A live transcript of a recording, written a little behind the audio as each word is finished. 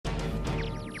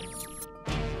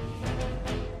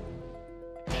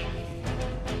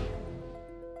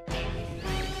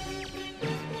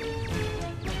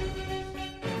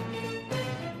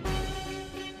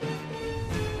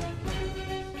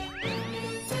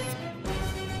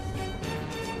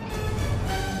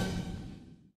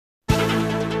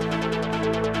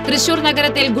തൃശൂർ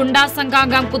നഗരത്തിൽ ഗുണ്ടാ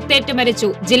സംഘാംഗം കുത്തേറ്റ് മരിച്ചു.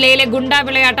 ജില്ലയിലെ ഗുണ്ടാ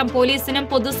വിളയാട്ടം പോലീസിനും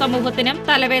പൊതുസമൂഹത്തിനും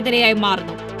തലവേദനയായി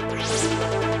മാറുന്നു.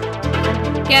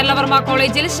 കേരളവർമ്മ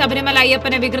കോളേജിൽ ശബരിമല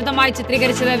അയ്യപ്പനെ വികൃതമായി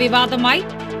ചിത്രീകരിച്ചത് വിവാദമായി.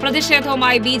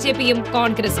 പ്രതിഷേധവുമായി ബിജെപിയും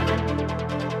കോൺഗ്രസും.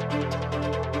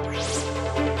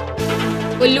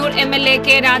 ഉല്ലൂർ എംഎൽഎ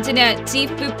കെ രാജന്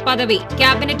ചീഫ് വിപ്പ് പദവി.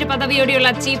 ക്യാബിനറ്റ്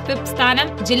പദവിയോടെയുള്ള ചീഫ് വിപ്പ് സ്ഥാനം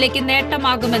ജില്ലയ്ക്ക്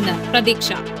നേട്ടമാകുമെന്ന്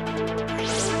പ്രതീക്ഷ.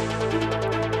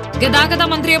 ഗതാഗത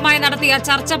മന്ത്രിയുമായി നടത്തിയ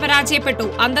ചർച്ച പരാജയപ്പെട്ടു.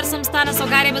 അന്തർ സംസ്ഥാന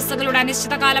സ്വകാര്യ ബസ്സുകളുടെ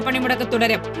അനിശ്ചിതകാല പണിമുടക്ക്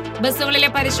തുടരും. ബസ്സുകളിലെ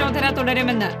പരിശോധന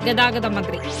തുടരുമെന്ന് ഗതാഗത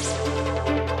മന്ത്രി.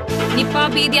 നിപ്പ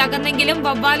ഭീതി അകന്നെങ്കിലും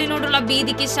വവ്വാലിനോടുള്ള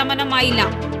ഭീതിക്ക് ശമനമായില്ല.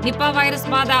 നിപ്പ വൈറസ്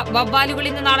ബാധ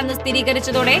വവ്വാലുകളിൽ നിന്നാണെന്ന്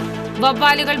സ്ഥിരീകരിച്ചതോടെ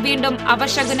വവ്വാലുകൾ വീണ്ടും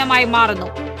അപശകുനമായി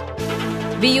മാറുന്നു.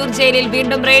 വിയൂർ ജയിലിൽ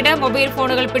വീണ്ടും റെയ്ഡ്. മൊബൈൽ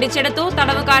ഫോണുകൾ പിടിച്ചെടുത്തു.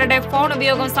 തടവുകാരുടെ ഫോൺ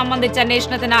ഉപയോഗം സംബന്ധിച്ച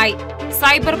അന്വേഷണത്തിനായി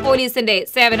സൈബർ പോലീസിന്റെ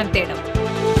സേവനം തേടും.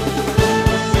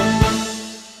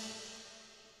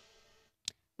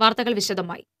 വാർത്തകൾ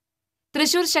വിശദമായി.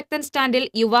 തൃശൂർ ശക്തൻ സ്റ്റാൻഡിൽ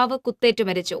യുവാവ് കുത്തേറ്റു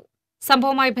മരിച്ചു.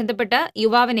 സംഭവവുമായി ബന്ധപ്പെട്ട്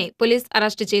യുവാവിനെ പോലീസ്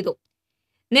അറസ്റ്റ് ചെയ്തു.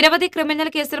 നിരവധി ക്രിമിനൽ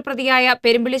കേസിൽ പ്രതിയായ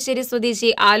പെരുമ്പിളിശ്ശേരി സ്വദേശി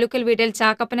ആലുക്കൽ വീട്ടിൽ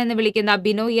ചാക്കപ്പൻ എന്ന് വിളിക്കുന്ന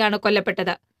ബിനോയിയാണ്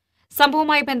കൊല്ലപ്പെട്ടത്.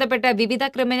 സംഭവവുമായി ബന്ധപ്പെട്ട് വിവിധ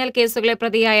ക്രിമിനൽ കേസുകളെ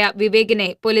പ്രതിയായ വിവേകിനെ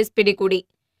പോലീസ് പിടികൂടി.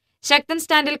 ശക്തൻ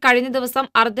സ്റ്റാൻഡിൽ കഴിഞ്ഞ ദിവസം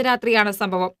അർദ്ധരാത്രിയാണ്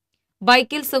സംഭവം.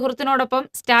 ബൈക്കിൽ സുഹൃത്തിനോടൊപ്പം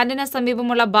സ്റ്റാൻഡിന്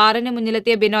സമീപമുള്ള ബാറിന്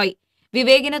മുന്നിലെത്തിയ ബിനോയ്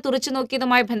വിവേകിനെ തുറച്ചു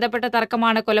നോക്കിയതുമായി ബന്ധപ്പെട്ട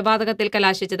തർക്കമാണ് കൊലപാതകത്തിൽ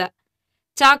കലാശിച്ചത്.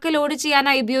 ചാക്ക് ലോഡ്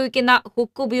ചെയ്യാനായി ഉപയോഗിക്കുന്ന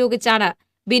ഹുക്ക് ഉപയോഗിച്ചാണ്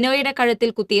ബിനോയുടെ കഴുത്തിൽ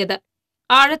കുത്തിയത്.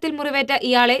 ആഴത്തിൽ മുറിവേറ്റ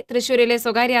ഇയാളെ തൃശൂരിലെ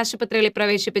സ്വകാര്യ ആശുപത്രിയിൽ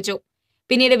പ്രവേശിപ്പിച്ചു.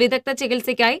 പിന്നീട് വിദഗ്ധ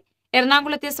ചികിത്സയ്ക്കായി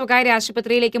എറണാകുളത്തെ സ്വകാര്യ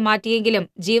ആശുപത്രിയിലേക്ക് മാറ്റിയെങ്കിലും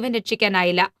ജീവൻ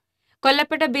രക്ഷിക്കാനായില്ല.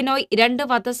 കൊല്ലപ്പെട്ട ബിനോയ് 2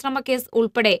 വധശ്രമ കേസ്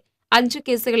ഉൾപ്പെടെ 5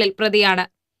 കേസുകളിൽ പ്രതിയാണ്.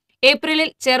 ഏപ്രിലിൽ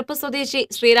ചേർപ്പ് സ്വദേശി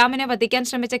ശ്രീറാമിനെ വധിക്കാൻ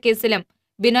ശ്രമിച്ച കേസിലും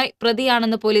ബിനോയ്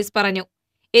പ്രതിയാണെന്ന് പോലീസ് പറഞ്ഞു.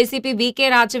 ACP VK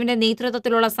രാജുവിന്റെ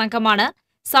നേതൃത്വത്തിലുള്ള സംഘമാണ്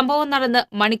സംഭവം നടന്ന്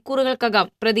മണിക്കൂറുകൾക്കകം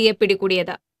പ്രതിയെ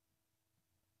പിടികൂടിയത്.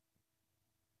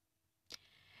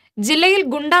 ജില്ലയിൽ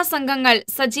ഗുണ്ടാ സംഘങ്ങൾ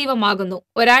സജീവമാകുന്നു.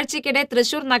 ഒരാഴ്ചയ്ക്കിടെ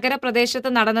തൃശൂർ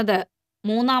നഗരപ്രദേശത്ത് നടന്നത്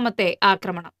 3ാമത്തെ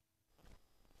ആക്രമണം.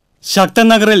 ശക്തൻ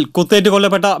നഗറിൽ കുത്തേറ്റ്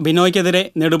കൊല്ലപ്പെട്ട ബിനോയ്ക്കെതിരെ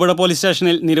നെടുപുഴ പോലീസ്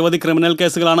സ്റ്റേഷനിൽ നിരവധി ക്രിമിനൽ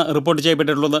കേസുകളാണ് റിപ്പോർട്ട്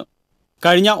ചെയ്യപ്പെട്ടിട്ടുള്ളത്.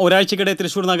 കഴിഞ്ഞ ഒരാഴ്ചയ്ക്കിടെ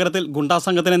തൃശൂർ നഗരത്തിൽ ഗുണ്ടാ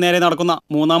സംഘത്തിന് നേരെ നടക്കുന്ന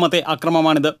 3ാമത്തെ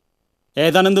ആക്രമണമാണിത്.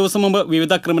 ഏതാനും ദിവസം മുമ്പ്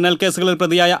വിവിധ ക്രിമിനൽ കേസുകളിൽ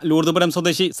പ്രതിയായ ലൂർദുപുരം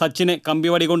സ്വദേശി സച്ചിനെ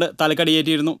കമ്പിവടി കൊണ്ട്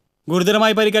തലക്കടിയേറ്റിയിരുന്നു.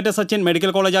 ഗുരുതരമായി പരിക്കേറ്റ സച്ചിൻ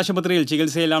മെഡിക്കൽ കോളേജ് ആശുപത്രിയിൽ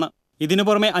ചികിത്സയിലാണ്. ഇതിനു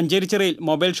പുറമെ അഞ്ചേരിച്ചിറയിൽ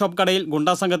മൊബൈൽ ഷോപ്പ് കടയിൽ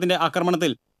ഗുണ്ടാ സംഘത്തിന്റെ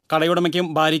ആക്രമണത്തിൽ കടയുടമയ്ക്കും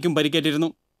ഭാര്യയ്ക്കും പരിക്കേറ്റിരുന്നു.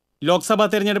 ലോക്സഭാ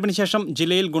തെരഞ്ഞെടുപ്പിന് ശേഷം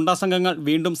ജില്ലയിൽ ഗുണ്ടാ സംഘങ്ങൾ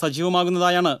വീണ്ടും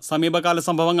സജീവമാകുന്നതായാണ് സമീപകാല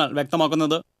സംഭവങ്ങൾ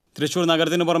വ്യക്തമാക്കുന്നത്. തൃശൂർ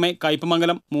നഗരത്തിനു പുറമെ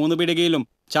കയ്പമംഗലം, മൂന്നുപീടികയിലും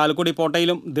ചാലക്കുടി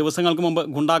പോട്ടയിലും ദിവസങ്ങൾക്ക് മുമ്പ്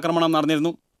ഗുണ്ടാക്രമണം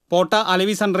നടന്നിരുന്നു. പോട്ട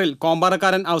അലവി സെന്ററിൽ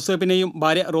കോമ്പാറക്കാരൻ ഔസേപ്പിനെയും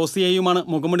ഭാര്യ റോസിയെയുമാണ്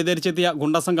മുഖമുടി ധരിച്ചെത്തിയ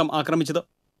ഗുണ്ടാസംഘം ആക്രമിച്ചത്.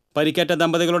 പരിക്കേറ്റ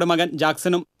ദമ്പതികളുടെ മകൻ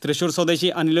ജാക്സനും തൃശൂർ സ്വദേശി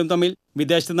അനിലും തമ്മിൽ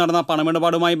വിദേശത്ത് നടന്ന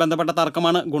പണമിടപാടുമായി ബന്ധപ്പെട്ട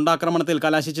തർക്കമാണ് ഗുണ്ടാക്രമണത്തിൽ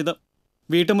കലാശിച്ചത്.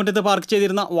 വീട്ടുമുറ്റത്ത് പാർക്ക്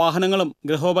ചെയ്തിരുന്ന വാഹനങ്ങളും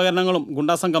ഗൃഹോപകരണങ്ങളും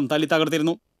ഗുണ്ടാസംഘം തല്ലി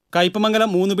തകർത്തിരുന്നു. കയ്പമംഗലം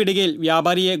മൂന്നുപീടികയിൽ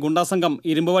വ്യാപാരിയെ ഗുണ്ടാസംഘം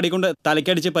ഇരുമ്പുവടി കൊണ്ട്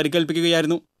തലക്കടിച്ച്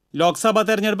പരിക്കേൽപ്പിക്കുകയായിരുന്നു. ലോക്സഭാ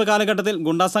തെരഞ്ഞെടുപ്പ് കാലഘട്ടത്തിൽ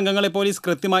ഗുണ്ടാസംഘങ്ങളെ പോലീസ്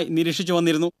കൃത്യമായി നിരീക്ഷിച്ചു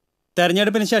വന്നിരുന്നു.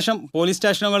 തെരഞ്ഞെടുപ്പിന് ശേഷം പോലീസ്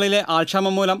സ്റ്റേഷനുകളിലെ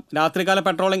ആൾക്ഷാമം മൂലം രാത്രികാല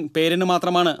പെട്രോളിംഗ് പേരിന്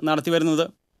മാത്രമാണ് നടത്തിവരുന്നത്.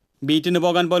 ബീറ്റിന്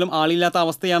പോകാൻ പോലും ആളില്ലാത്ത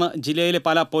അവസ്ഥയാണ് ജില്ലയിലെ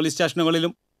പല പോലീസ്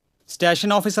സ്റ്റേഷനുകളിലും.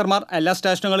 സ്റ്റേഷൻ ഓഫീസർമാർ എല്ലാ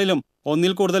സ്റ്റേഷനുകളിലും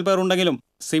 1ൽ കൂടുതൽ പേർ ഉണ്ടെങ്കിലും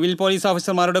സിവിൽ പോലീസ്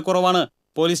ഓഫീസർമാരുടെ കുറവാണ്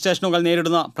പോലീസ് സ്റ്റേഷനുകൾ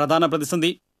നേരിടുന്ന പ്രധാന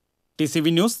പ്രതിസന്ധി. TCV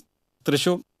news,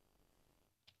 Thrissur.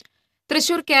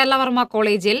 തൃശൂർ കേരളവർമ്മ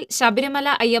കോളേജിൽ ശബരിമല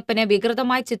അയ്യപ്പനെ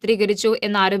വികൃതമായി ചിത്രീകരിച്ചു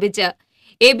എന്നാരോപിച്ച്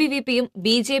ABVPയും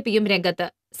BJPയും രംഗത്ത്.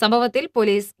 സംഭവത്തിൽ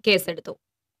പോലീസ് കേസെടുത്തു.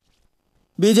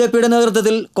 BJPയുടെ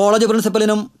നേതൃത്വത്തിൽ കോളേജ്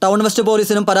പ്രിൻസിപ്പലിനും ടൗൺ വെസ്റ്റ്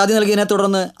പോലീസിനും പരാതി നൽകിയതിനെ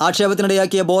തുടർന്ന്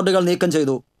ആക്ഷേപത്തിനിടയാക്കിയ ബോർഡുകൾ നീക്കം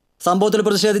ചെയ്തു. സംഭവത്തിൽ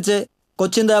പ്രതിഷേധിച്ച്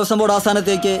Cochin Devaswom board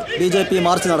ആസ്ഥാനത്തേക്ക് BJP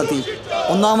March നടത്തി.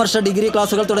 1ാം വർഷ ഡിഗ്രി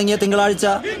ക്ലാസുകൾ തുടങ്ങിയ തിങ്കളാഴ്ച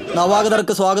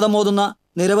നവാഗതർക്ക് സ്വാഗതം ഓതുന്ന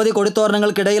നിരവധി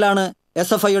കൊടിത്തോരണങ്ങൾക്കിടയിലാണ്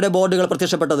SFIയുടെ ബോർഡുകൾ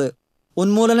പ്രത്യക്ഷപ്പെട്ടത്.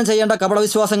 ഉന്മൂലനം ചെയ്യേണ്ട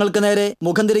കപടവിശ്വാസങ്ങൾക്ക് നേരെ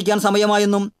മുഖം തിരിക്കാൻ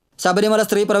സമയമായെന്നും ശബരിമല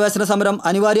സ്ത്രീ പ്രവേശന സമരം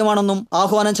അനിവാര്യമാണെന്നും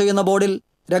ആഹ്വാനം ചെയ്യുന്ന ബോർഡിൽ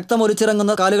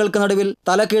രക്തമൊലിച്ചിറങ്ങുന്ന കാലുകൾക്ക് നടുവിൽ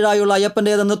തലക്കീഴായുള്ള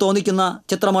അയ്യപ്പൻ്റേതെന്ന് തോന്നിക്കുന്ന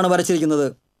ചിത്രമാണ് വരച്ചിരിക്കുന്നത്.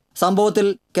 സംഭവത്തിൽ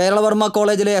കേരളവർമ്മ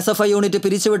കോളേജിലെ SFI യൂണിറ്റ്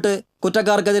പിരിച്ചുവിട്ട്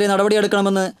കുറ്റക്കാർക്കെതിരെ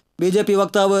നടപടിയെടുക്കണമെന്ന് BJP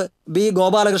വക്താവ് B.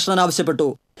 ഗോപാലകൃഷ്ണൻ ആവശ്യപ്പെട്ടു.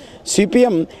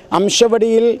 CPM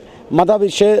അംശവടിയിൽ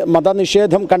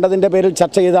മതനിഷേധം കണ്ടതിൻ്റെ പേരിൽ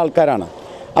ചർച്ച ചെയ്ത ആൾക്കാരാണ്.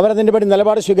 അവരതിൻ്റെ പേരിൽ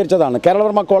നിലപാട് സ്വീകരിച്ചതാണ്.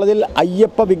 കേരളവർമ്മ കോളേജിൽ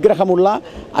അയ്യപ്പ വിഗ്രഹമുള്ള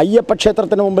അയ്യപ്പ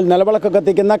ക്ഷേത്രത്തിന് മുമ്പിൽ നിലവിളക്ക്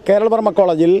കത്തിക്കുന്ന കേരളവർമ്മ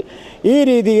കോളേജിൽ ഈ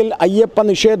രീതിയിൽ അയ്യപ്പ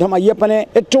നിഷേധം, അയ്യപ്പനെ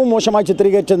ഏറ്റവും മോശമായി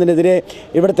ചിത്രീകരിച്ചതിനെതിരെ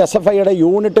ഇവിടുത്തെ SFIയുടെ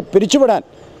യൂണിറ്റ് പിരിച്ചുവിടാൻ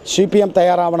CPM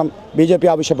തയ്യാറാവണം BJP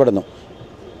ആവശ്യപ്പെടുന്നു.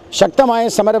 ശക്തമായ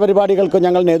സമരപരിപാടികൾക്ക്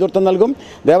ഞങ്ങൾ നേതൃത്വം നൽകും.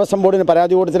 ദേവസ്വം ബോർഡിന്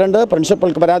പരാതി കൊടുത്തിട്ടുണ്ട്,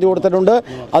 പ്രിൻസിപ്പൽക്ക് പരാതി കൊടുത്തിട്ടുണ്ട്,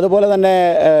 അതുപോലെ തന്നെ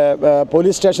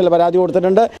പോലീസ് സ്റ്റേഷനിൽ പരാതി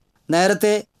കൊടുത്തിട്ടുണ്ട്.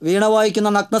 നേരത്തെ വീണ വായിക്കുന്ന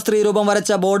നഗ്ന സ്ത്രീ രൂപം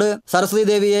വരച്ച ബോർഡ് സരസ്വതി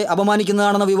ദേവിയെ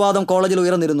അപമാനിക്കുന്നതാണെന്ന വിവാദം കോളേജിൽ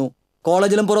ഉയർന്നിരുന്നു.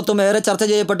 കോളേജിലും പുറത്തും ഏറെ ചർച്ച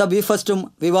ചെയ്യപ്പെട്ട ബി ഫെസ്റ്റും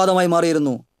വിവാദമായി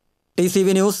മാറിയിരുന്നു. TCV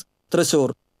news, Thrissur.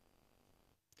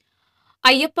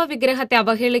 അയ്യപ്പ വിഗ്രഹത്തെ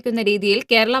അവഹേളിക്കുന്ന രീതിയിൽ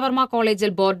കേരളവർമ്മ കോളേജിൽ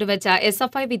ബോർഡ് വെച്ച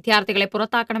SFI വിദ്യാർത്ഥികളെ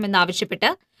പുറത്താക്കണമെന്നാവശ്യപ്പെട്ട്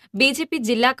BJP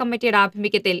ജില്ലാ കമ്മിറ്റിയുടെ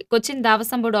ആഭിമുഖ്യത്തിൽ കൊച്ചിൻ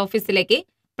ദേവസ്വം ബോർഡ് ഓഫീസിലേക്ക്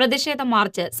പ്രതിഷേധ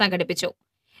മാർച്ച് സംഘടിപ്പിച്ചു.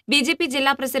 BJP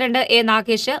ജില്ലാ പ്രസിഡന്റ് A.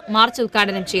 നാഗേഷ് മാർച്ച്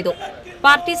ഉദ്ഘാടനം ചെയ്തു.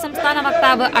 പാർട്ടി സംസ്ഥാന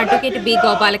വക്താവ് അഡ്വക്കേറ്റ് B.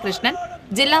 ഗോപാലകൃഷ്ണൻ,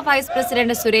 ജില്ലാ vice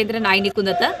president Surendran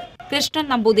Ainikkunnath, Krishnan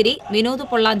Namboothiri, Vinod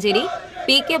Pollanchery,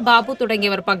 PK Babu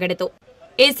തുടങ്ങിയവർ പങ്കെടുത്തു.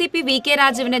 ACP VK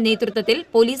രാജുവിന്റെ നേതൃത്വത്തിൽ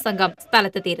പോലീസ് സംഘം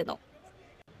സ്ഥലത്തെത്തിയിരുന്നു.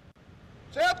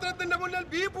 ക്ഷേത്രത്തിന്റെ മുന്നിൽ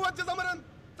ബീഫ് വച്ച് സമരം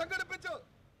സംഘടിപ്പിച്ചു.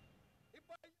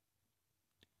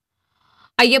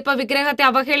 അയ്യപ്പ വിഗ്രഹത്തെ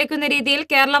അവഹേളിക്കുന്ന രീതിയിൽ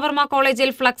കേരളവർമ്മ കോളേജിൽ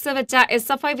ഫ്ലക്സ് വെച്ച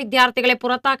SFI വിദ്യാർത്ഥികളെ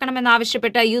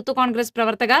പുറത്താക്കണമെന്നാവശ്യപ്പെട്ട് യൂത്ത് കോൺഗ്രസ്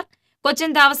പ്രവർത്തകർ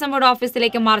കൊച്ചിൻ ദേവസ്വം ബോർഡ്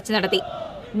ഓഫീസിലേക്ക് മാർച്ച് നടത്തി.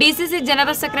 DCC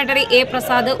general secretary A.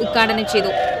 Prasad ഉദ്ഘാടനം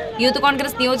ചെയ്തു. യൂത്ത്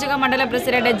കോൺഗ്രസ് നിയോജക മണ്ഡലം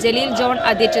പ്രസിഡന്റ് ജലീൽ ജോൺ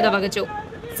അധ്യക്ഷത വഹിച്ചു.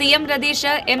 CM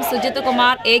Ratheesh, M. Sujith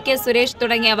Kumar, AK Suresh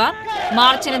തുടങ്ങിയവർ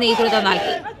മാർച്ചിന് നേതൃത്വം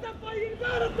നൽകി.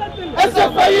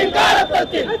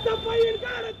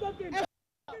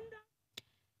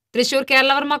 തൃശൂർ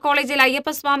കേരളവർമ്മ കോളേജിൽ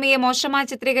അയ്യപ്പസ്വാമിയെ മോശമായി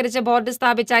ചിത്രീകരിച്ച് ബോർഡ്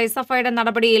സ്ഥാപിച്ച SFIയുടെ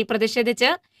നടപടിയിൽ പ്രതിഷേധിച്ച്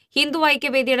ഹിന്ദു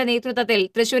ഐക്യവേദിയുടെ നേതൃത്വത്തിൽ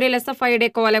തൃശൂരിൽ SFIയുടെ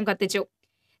കോലം കത്തിച്ചു.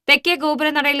 തെക്കേ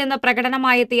ഗോപുരനടയിൽ നിന്ന്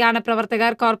പ്രകടനമായെത്തിയാണ്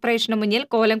പ്രവർത്തകർ കോർപ്പറേഷന് മുന്നിൽ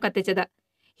കോലം കത്തിച്ചത്.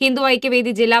 ഹിന്ദു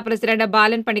ഐക്യവേദി ജില്ലാ പ്രസിഡന്റ്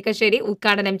ബാലൻ പണിക്കശ്ശേരി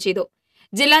ഉദ്ഘാടനം ചെയ്തു.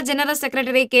 ജില്ലാ general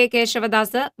secretary K.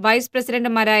 Kesavadas, vice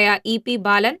പ്രസിഡന്റുമാരായ EP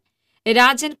ബാലൻ,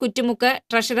 രാജൻ കുറ്റുമുക്ക്,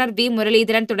 ട്രഷറർ V.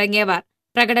 മുരളീധരൻ തുടങ്ങിയവർ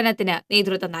പ്രകടനത്തിന്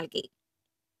നേതൃത്വം നൽകി.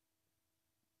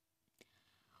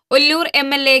 Ollur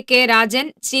MLA K. Rajan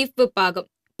chief വിപ്പാകും.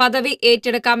 പദവി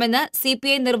ഏറ്റെടുക്കാമെന്ന്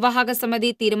CPI നിർവാഹക സമിതി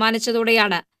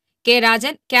തീരുമാനിച്ചതോടെയാണ് K.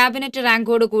 Rajan cabinet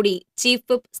റാങ്കോടുകൂടി chief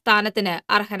whip സ്ഥാനത്തിന്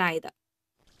അർഹനായത്.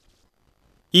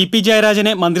 EP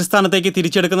ജയരാജനെ മന്ത്രിസ്ഥാനത്തേക്ക്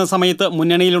തിരിച്ചെടുക്കുന്ന സമയത്ത്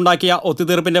മുന്നണിയിലുണ്ടാക്കിയ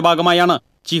ഒത്തുതീർപ്പിന്റെ ഭാഗമായാണ്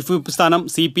ചീഫ് വിപ്പ് സ്ഥാനം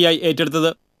CPI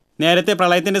ഏറ്റെടുത്തത്. നേരത്തെ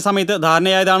പ്രളയത്തിന്റെ സമയത്ത്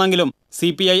ധാരണയായതാണെങ്കിലും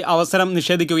CPI അവസരം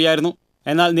നിഷേധിക്കുകയായിരുന്നു.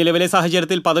 എന്നാൽ നിലവിലെ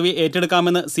സാഹചര്യത്തിൽ പദവി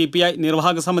ഏറ്റെടുക്കാമെന്ന് CPI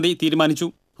നിർവാഹക സമിതി തീരുമാനിച്ചു.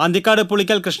 അന്തിക്കാട്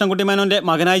പുളിക്കൽ കൃഷ്ണൻകുട്ടി മേനോന്റെ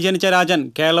മകനായി ജനിച്ച രാജൻ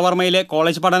കേരളവർമ്മയിലെ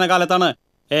കോളേജ് പഠനകാലത്താണ്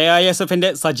AISFന്റെ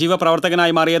സജീവ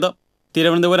പ്രവർത്തകനായി മാറിയത്.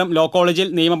 തിരുവനന്തപുരം ലോ കോളേജിൽ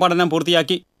നിയമപഠനം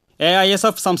പൂർത്തിയാക്കി.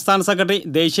 AISF സംസ്ഥാന സെക്രട്ടറി,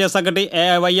 ദേശീയ സെക്രട്ടറി,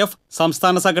 AIYF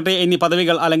സംസ്ഥാന സെക്രട്ടറി എന്നീ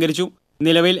പദവികൾ അലങ്കരിച്ചു.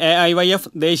 നിലവിൽ AIYF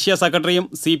ദേശീയ സെക്രട്ടറിയും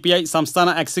CPI സംസ്ഥാന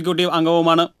എക്സിക്യൂട്ടീവ്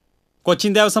അംഗവുമാണ്.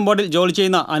 കൊച്ചിൻ ദേവസ്വം ബോർഡിൽ ജോലി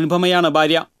ചെയ്യുന്ന അനുപമയാണ്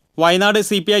ഭാര്യ. വയനാട്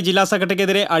CPI ജില്ലാ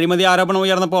സെക്രട്ടറിക്കെതിരെ അഴിമതി ആരോപണം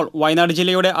ഉയർന്നപ്പോൾ വയനാട്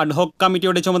ജില്ലയുടെ അഡ്ഹോക്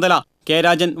കമ്മിറ്റിയുടെ ചുമതല K.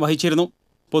 രാജൻ വഹിച്ചിരുന്നു.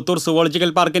 പുത്തൂർ സുവോളജിക്കൽ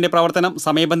പാർക്കിന്റെ പ്രവർത്തനം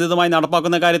സമയബന്ധിതമായി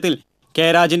നടപ്പാക്കുന്ന കാര്യത്തിൽ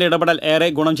K. രാജന്റെ ഇടപെടൽ ഏറെ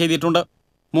ഗുണം ചെയ്തിട്ടുണ്ട്.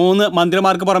 3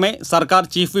 മന്ത്രിമാർക്ക് പുറമെ സർക്കാർ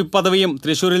ചീഫ് വിപ്പ് പദവിയും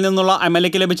തൃശൂരിൽ നിന്നുള്ള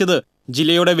MLAക്ക് ലഭിച്ചത്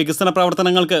ജില്ലയുടെ വികസന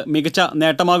പ്രവർത്തനങ്ങൾക്ക് മികച്ച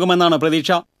നേട്ടമാകുമെന്നാണ്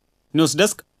പ്രതീക്ഷ. News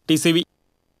desk TCV.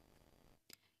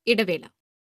 ഇടവേള.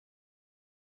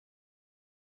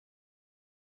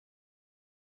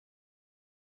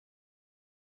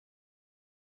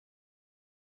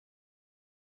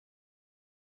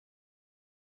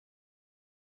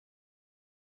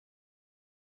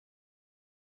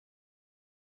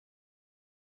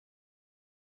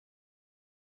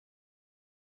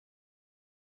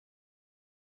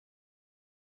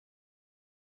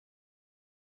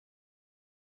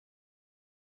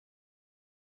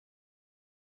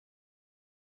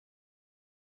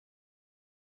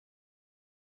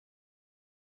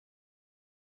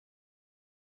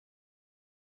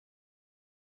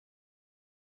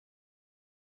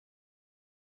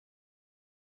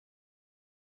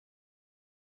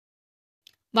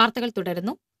 വാർത്തകൾ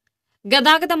തുടരുന്നു.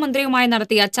 ഗതാഗത മന്ത്രിയുമായി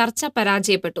നടത്തിയ ചർച്ച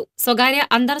പരാജയപ്പെട്ടു. സ്വകാര്യ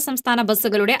അന്തർ സംസ്ഥാന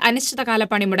ബസ്സുകളുടെ അനിശ്ചിതകാല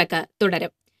പണിമുടക്ക്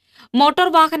തുടരും. മോട്ടോർ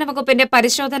വാഹന വകുപ്പിന്റെ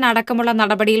പരിശോധന അടക്കമുള്ള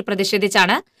നടപടിയിൽ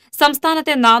പ്രതിഷേധിച്ചാണ്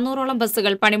സംസ്ഥാനത്തെ 400ഓളം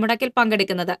ബസ്സുകൾ പണിമുടക്കിൽ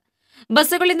പങ്കെടുക്കുന്നത്.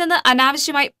 ബസ്സുകളിൽ നിന്ന്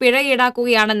അനാവശ്യമായി പിഴ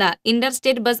ഈടാക്കുകയാണെന്ന് ഇന്റർ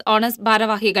സ്റ്റേറ്റ് ബസ് ഓണേഴ്സ്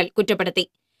ഭാരവാഹികൾ കുറ്റപ്പെടുത്തി.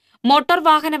 മോട്ടോർ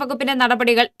വാഹന വകുപ്പിന്റെ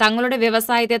നടപടികൾ തങ്ങളുടെ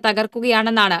വ്യവസായത്തെ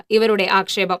തകർക്കുകയാണെന്നാണ് ഇവരുടെ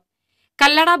ആക്ഷേപം.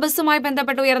 കല്ലട ബസ്സുമായി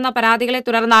ബന്ധപ്പെട്ട് ഉയർന്ന പരാതികളെ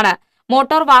തുടർന്നാണ്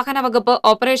മോട്ടോർ വാഹന വകുപ്പ്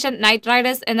ഓപ്പറേഷൻ നൈറ്റ്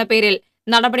റൈഡേഴ്സ് എന്ന പേരിൽ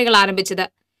നടപടികൾ ആരംഭിച്ചത്.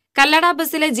 കല്ലട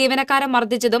ബസ്സിലെ ജീവനക്കാരെ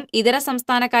മർദ്ദിച്ചതും ഇതര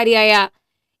സംസ്ഥാനക്കാരിയായ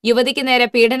യുവതിക്ക് നേരെ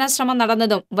പീഡനശ്രമം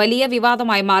നടന്നതും വലിയ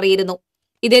വിവാദമായി മാറിയിരുന്നു.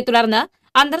 ഇതേ തുടർന്ന്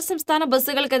അന്തർ സംസ്ഥാന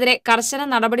ബസ്സുകൾക്കെതിരെ കർശന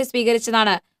നടപടി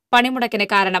സ്വീകരിച്ചതാണ് പണിമുടക്കിന്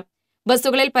കാരണം.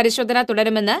 ബസ്സുകളിൽ പരിശോധന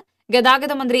തുടരുമെന്ന്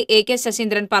ഗതാഗത മന്ത്രി AK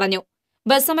ശശീന്ദ്രൻ പറഞ്ഞു.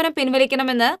 ബസ് സമരം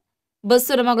പിൻവലിക്കണമെന്ന്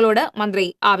ബസ് ഉടമകളോട് മന്ത്രി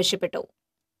ആവശ്യപ്പെട്ടു.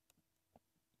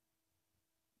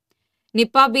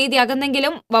 നിപ്പ ഭീതി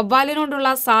അകന്നെങ്കിലും വവ്വാലിനോടുള്ള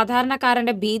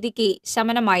സാധാരണക്കാരന്റെ ഭീതിക്ക്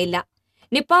ശമനമായില്ല.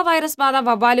 നിപ്പ വൈറസ് ബാധ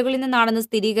വവ്വാലുകളിൽ നിന്നാണെന്ന്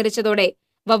സ്ഥിരീകരിച്ചതോടെ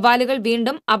വവ്വാലുകൾ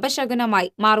വീണ്ടും അപശകുനമായി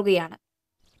മാറുകയാണ്.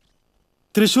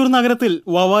 തൃശൂർ നഗരത്തിൽ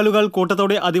വവ്വാലുകൾ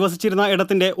കൂട്ടത്തോടെ അധിവസിച്ചിരുന്ന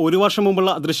ഇടത്തിന്റെ 1 വർഷം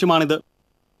മുമ്പുള്ള ദൃശ്യമാണിത്.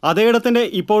 അതേ ഇടത്തിന്റെ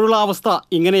ഇപ്പോഴുള്ള അവസ്ഥ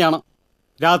ഇങ്ങനെയാണ്.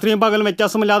 രാത്രിയും പകലും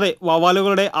വ്യത്യാസമില്ലാതെ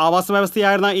വവ്വാലുകളുടെ ആവാസ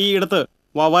വ്യവസ്ഥയായിരുന്ന ഈ ഇടത്ത്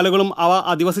വവ്വാലുകളും അവ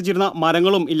അധിവസിച്ചിരുന്ന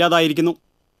മരങ്ങളും ഇല്ലാതായിരിക്കുന്നു.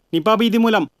 നിപ്പ ഭീതി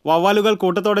മൂലം വവ്വാലുകൾ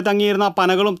കൂട്ടത്തോടെ തങ്ങിയിരുന്ന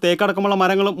പനകളും തേക്കടക്കമുള്ള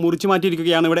മരങ്ങളും മുറിച്ചു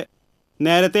മാറ്റിയിരിക്കുകയാണ് ഇവിടെ.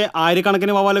 നേരത്തെ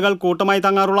ആയിരക്കണക്കിന് വവ്വാലുകൾ കൂട്ടമായി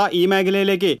തങ്ങാറുള്ള ഈ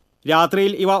മേഖലയിലേക്ക്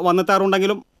രാത്രിയിൽ ഇവ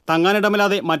വന്നെത്താറുണ്ടെങ്കിലും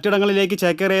തങ്ങാനിടമില്ലാതെ മറ്റിടങ്ങളിലേക്ക്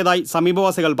ചേക്കേറിയതായി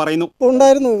സമീപവാസികൾ പറയുന്നു.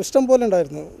 ഉണ്ടായിരുന്നു, ഇഷ്ടം പോലെ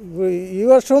ഉണ്ടായിരുന്നു. ഈ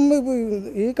വർഷം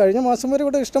ഈ കഴിഞ്ഞ മാസം വരെ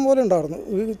ഇവിടെ ഇഷ്ടം പോലെ ഉണ്ടായിരുന്നു.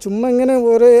 ചുമ്മാ ഇങ്ങനെ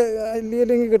ഓരോ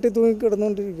അല്ലെങ്കിൽ കെട്ടി തൂങ്ങി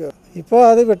കിടന്നുകൊണ്ടിരിക്കുക. ഇപ്പോൾ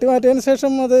അത് വെട്ടിമാറ്റിയതിന്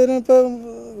ശേഷം അതിനിപ്പോൾ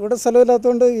ഇവിടെ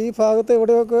സ്ഥലമില്ലാത്തതുകൊണ്ട് ഈ ഭാഗത്ത്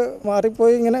എവിടെയൊക്കെ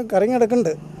മാറിപ്പോയി ഇങ്ങനെ കറങ്ങി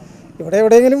കിടക്കുന്നുണ്ട്. ഇവിടെ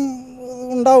എവിടെയെങ്കിലും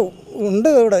ഉണ്ട്.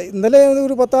 ഇവിടെ ഇന്നലെ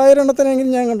ഒരു 10,000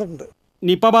 എണ്ണത്തിനെങ്കിലും ഞാൻ കണ്ടിട്ടുണ്ട്.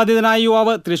 നിപ്പ ബാധിതനായ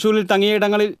യുവാവ് തൃശൂരിൽ തങ്ങിയ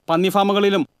ഇടങ്ങളിൽ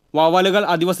പന്നിഫാമുകളിലും വവ്വാലുകൾ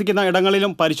അധിവസിക്കുന്ന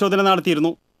ഇടങ്ങളിലും പരിശോധന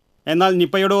നടത്തിയിരുന്നു. എന്നാൽ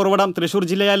നിപ്പയുടെ ഉറവിടം തൃശൂർ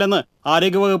ജില്ലയല്ലെന്ന്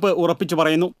ആരോഗ്യവകുപ്പ് ഉറപ്പിച്ചു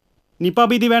പറയുന്നു. നിപ്പ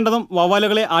ഭീതി വേണ്ടതും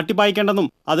വവ്വാലുകളെ ആട്ടിപ്പായിക്കേണ്ടതും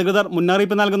അധികൃതർ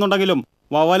മുന്നറിയിപ്പ് നൽകുന്നുണ്ടെങ്കിലും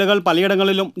വവ്വാലുകൾ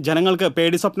പലയിടങ്ങളിലും ജനങ്ങൾക്ക്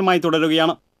പേടിസ്വപ്നമായി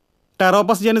തുടരുകയാണ്.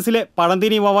 ടെറോപ്പസ് ജനുസിലെ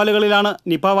പഴന്തീനി വവ്വാലുകളിലാണ്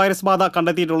നിപ്പ വൈറസ് ബാധ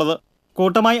കണ്ടെത്തിയിട്ടുള്ളത്.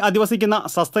 കൂട്ടമായി അധിവസിക്കുന്ന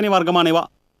സസ്തനി വർഗ്ഗമാണിവ.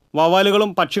 വവ്വാലുകളും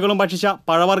പക്ഷികളും ഭക്ഷിച്ച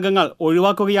പഴവർഗ്ഗങ്ങൾ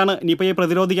ഒഴിവാക്കുകയാണ് നിപ്പയെ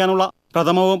പ്രതിരോധിക്കാനുള്ള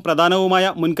പ്രഥമവും പ്രധാനവുമായ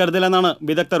മുൻകരുതലെന്നാണ്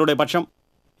വിദഗ്ധരുടെ പക്ഷം.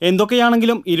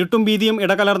 എന്തൊക്കെയാണെങ്കിലും ഇരുട്ടും ഭീതിയും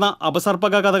ഇടകലർന്ന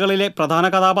അപസർപ്പക കഥകളിലെ പ്രധാന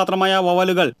കഥാപാത്രമായ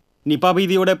വവ്വാലുകൾ നിപ്പ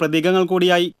ഭീതിയുടെ പ്രതീകങ്ങൾ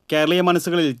കൂടിയായി കേരളീയ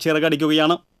മനസ്സുകളിൽ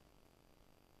ചിറകടിക്കുകയാണ്.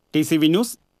 TCV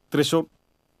news, Thrissur.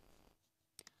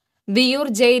 വിയ്യൂർ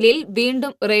ജയിലിൽ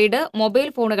വീണ്ടും റെയ്ഡ്. മൊബൈൽ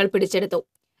ഫോണുകൾ പിടിച്ചെടുത്തു.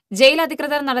 ജയിൽ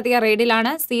അധികൃതർ നടത്തിയ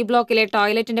റെയ്ഡിലാണ് സി ബ്ലോക്കിലെ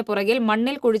ടോയ്ലറ്റിന്റെ പുറകിൽ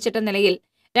മണ്ണിൽ കുഴിച്ചിട്ട നിലയിൽ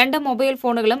 2 മൊബൈൽ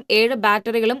ഫോണുകളും 7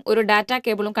 ബാറ്ററികളും ഒരു ഡാറ്റാ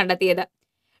കേബിളും കണ്ടെത്തിയത്.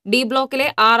 ഡി ബ്ലോക്കിലെ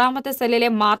 6ാമത്തെ സെല്ലിലെ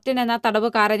മാർട്ടിൻ എന്ന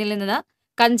തടവുകാരനിൽ നിന്ന്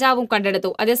കഞ്ചാവും കണ്ടെടുത്തു.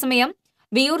 അതേസമയം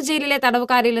വിയ്യൂർ ജയിലിലെ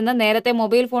തടവുകാരിൽ നിന്ന് നേരത്തെ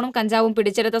മൊബൈൽ ഫോണും കഞ്ചാവും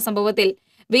പിടിച്ചെടുത്ത സംഭവത്തിൽ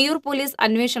വിയ്യൂർ പോലീസ്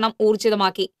അന്വേഷണം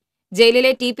ഊർജിതമാക്കി.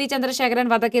 ജയിലിലെ TP ചന്ദ്രശേഖരൻ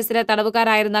വധക്കേസിലെ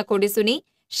തടവുകാരായിരുന്ന കൊടിസുനി,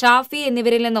 ഷാഫി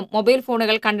എന്നിവരിൽ നിന്നും മൊബൈൽ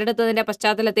ഫോണുകൾ കണ്ടെടുത്തതിന്റെ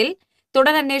പശ്ചാത്തലത്തിൽ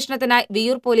തുടരന്വേഷണത്തിനായി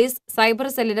വിയ്യൂർ പോലീസ് സൈബർ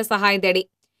സെല്ലിന്റെ സഹായം തേടി.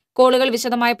 കോളുകൾ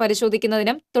വിശദമായി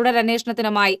പരിശോധിക്കുന്നതിനും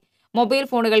തുടരന്വേഷണത്തിനുമായി മൊബൈൽ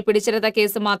ഫോണുകൾ പിടിച്ചെടുത്ത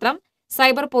കേസ് മാത്രം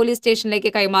സൈബർ പോലീസ്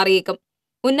സ്റ്റേഷനിലേക്ക് കൈമാറിയേക്കും.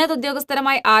 ഉന്നത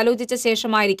ഉദ്യോഗസ്ഥരുമായി ആലോചിച്ച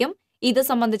ശേഷമായിരിക്കും ഇത്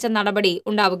സംബന്ധിച്ച നടപടി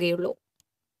ഉണ്ടാവുകയുള്ളൂ.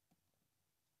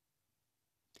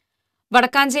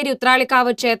 വടക്കാഞ്ചേരി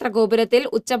ഉത്രാളിക്കാവ് ക്ഷേത്ര ഗോപുരത്തിൽ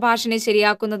ഉച്ചഭാഷിണി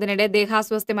ശരിയാക്കുന്നതിനിടെ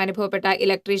ദേഹാസ്വാസ്ഥ്യം അനുഭവപ്പെട്ട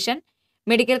ഇലക്ട്രീഷ്യൻ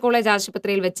മെഡിക്കൽ കോളേജ്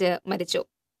ആശുപത്രിയിൽ വെച്ച് മരിച്ചു.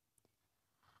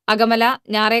 അകമല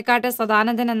ഞാറേക്കാട്ട്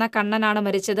സദാനന്ദൻ എന്ന കണ്ണനാണ്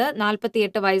മരിച്ചത്.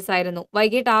 48 വയസ്സായിരുന്നു.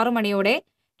 വൈകിട്ട് 6 മണിയോടെ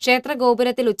ക്ഷേത്ര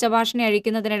ഗോപുരത്തിൽ ഉച്ചഭാഷിണി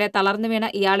അഴിക്കുന്നതിനിടെ തളർന്നു വീണ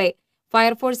ഇയാളെ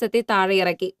ഫയർഫോഴ്സ് എത്തി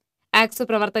താഴെയിറക്കി. ആക്സു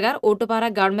പ്രവർത്തകർ ഊട്ടുപാറ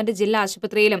ഗവൺമെന്റ് ജില്ലാ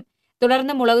ആശുപത്രിയിലും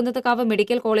തുടർന്ന് മുളകുന്നത്തുകാവ്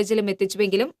മെഡിക്കൽ കോളേജിലും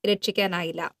എത്തിച്ചുവെങ്കിലും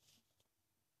രക്ഷിക്കാനായില്ല.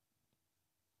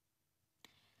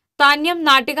 താന്യം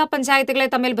നാട്ടിക പഞ്ചായത്തുകളെ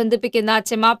തമ്മിൽ ബന്ധിപ്പിക്കുന്ന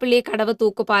ചെമാപ്പള്ളി കടവ്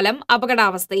തൂക്കുപാലം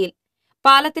അപകടാവസ്ഥയിൽ.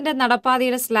 പാലത്തിന്റെ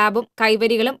നടപ്പാതയുടെ സ്ലാബും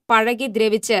കൈവരികളും പഴകി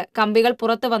ദ്രവിച്ച് കമ്പികൾ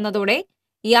പുറത്തു വന്നതോടെ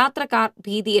യാത്രക്കാർ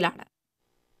ഭീതിയിലാണ്.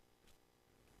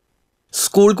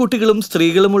 സ്കൂൾ കുട്ടികളും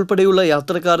സ്ത്രീകളും ഉൾപ്പെടെയുള്ള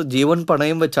യാത്രക്കാർ ജീവൻ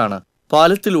പണയം വെച്ചാണ്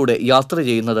പാലത്തിലൂടെ യാത്ര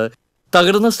ചെയ്യുന്നത്.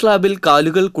 തകർന്ന സ്ലാബിൽ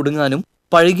കാലുകൾ കുടുങ്ങാനും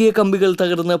പഴകിയ കമ്പികൾ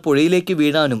തകർന്ന് പുഴയിലേക്ക്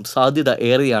വീഴാനും സാധ്യത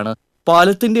ഏറെയാണ്.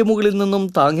 പാലത്തിന്റെ മുകളിൽ നിന്നും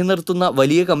താങ്ങി നിർത്തുന്ന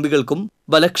വലിയ കമ്പികൾക്കും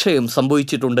ബലക്ഷയം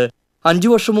സംഭവിച്ചിട്ടുണ്ട്. 5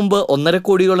 വർഷം മുമ്പ് 1.5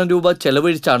 കോടിയോളം രൂപ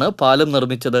ചെലവഴിച്ചാണ് പാലം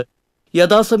നിർമ്മിച്ചത്.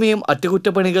 യഥാസമയം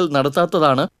അറ്റകുറ്റപ്പണികൾ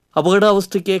നടത്താത്തതാണ്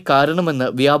അപകടാവസ്ഥയ്ക്ക് കാരണമെന്ന്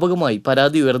വ്യാപകമായി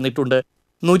പരാതി ഉയർന്നിട്ടുണ്ട്.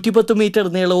 110 മീറ്റർ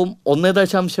നീളവും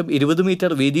 1.20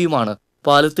 മീറ്റർ വീതിയുമാണ്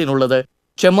പാലത്തിനുള്ളത്.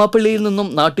 ചെമ്മാപ്പള്ളിയിൽ നിന്നും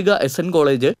Nattika SN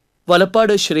college,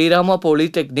 Valappad Sreerama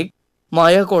polytechnic,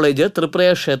 മായ കോളേജ്, ത്രിപ്രയ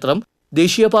ക്ഷേത്രം,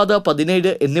 ദേശീയപാത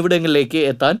 17 എന്നിവിടങ്ങളിലേക്ക്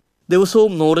എത്താൻ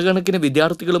ദിവസവും നൂറുകണക്കിന്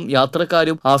വിദ്യാർത്ഥികളും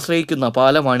യാത്രക്കാരും ആശ്രയിക്കുന്ന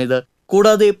പാലമാണിത്.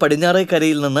 കൂടാതെ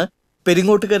പടിഞ്ഞാറേക്കരയിൽ നിന്ന്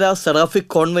Peringottukara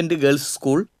Seraphic convent girls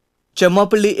school,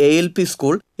 Chemmappally ALP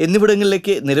school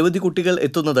എന്നിവിടങ്ങളിലേക്ക് നിരവധി കുട്ടികൾ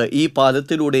എത്തുന്നത് ഈ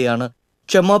പാലത്തിലൂടെയാണ്.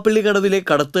 ചെമ്മാപ്പള്ളി കടവിലെ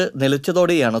കടത്ത്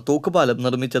നിലച്ചതോടെയാണ് തൂക്കുപാലം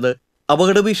നിർമ്മിച്ചത്.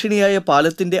 അപകടഭീഷണിയായ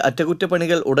പാലത്തിന്റെ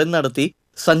അറ്റകുറ്റപ്പണികൾ ഉടൻ നടത്തി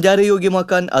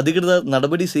സഞ്ചാരയോഗ്യമാക്കാൻ അധികൃതർ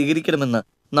നടപടി സ്വീകരിക്കണമെന്ന്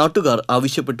നാട്ടുകാർ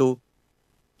ആവശ്യപ്പെട്ടു.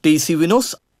 TCV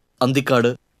news,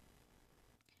 Anthikad.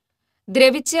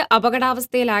 ദ്രവിച്ച്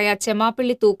അപകടാവസ്ഥയിലായ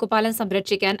ചെമ്മാപ്പള്ളി തൂക്കുപാലം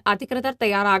സംരക്ഷിക്കാൻ അധികൃതർ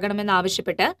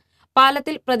തയ്യാറാകണമെന്നാവശ്യപ്പെട്ട്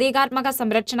പാലത്തിൽ പ്രതീകാത്മക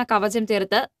സംരക്ഷണ കവചം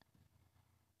തീർത്ത്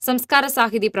സംസ്കാര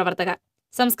സാഹിതി പ്രവർത്തകർ.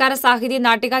 സംസ്കാര സാഹിതി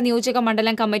നാട്ടിക നിയോജക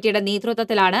മണ്ഡലം കമ്മിറ്റിയുടെ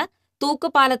നേതൃത്വത്തിലാണ്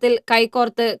തൂക്കുപാലത്തിൽ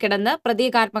കൈകോർത്ത് കിടന്ന്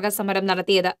പ്രതീകാത്മക സമരം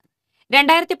നടത്തിയത്.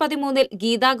 2013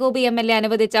 ഗീതാഗോപി MLA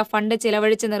അനുവദിച്ച ഫണ്ട്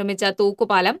ചെലവഴിച്ച് നിർമ്മിച്ച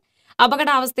തൂക്കുപാലം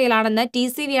അപകടാവസ്ഥയിലാണെന്ന്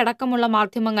TCV അടക്കമുള്ള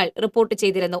മാധ്യമങ്ങൾ റിപ്പോർട്ട്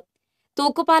ചെയ്തിരുന്നു.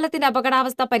 തൂക്കുപാലത്തിന്റെ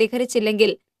അപകടാവസ്ഥ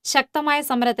പരിഹരിച്ചില്ലെങ്കിൽ ശക്തമായ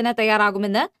സമരത്തിന്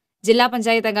തയ്യാറാകുമെന്ന് ജില്ലാ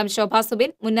പഞ്ചായത്ത് അംഗം ശോഭാ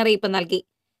സുബിൻ മുന്നറിയിപ്പ് നൽകി.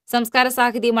 സംസ്കാര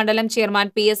സാഹിതി മണ്ഡലം chairman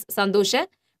PS Santhosh,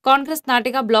 Congress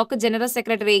Nattika block general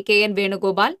secretary KN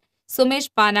Venugopal,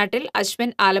 Sumesh Panattil,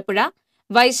 Ashwin Alappuzha,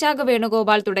 വൈശാഖ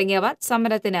വേണുഗോപാൽ തുടങ്ങിയവർ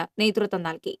സമരത്തിന് നേതൃത്വം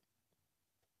നൽകി.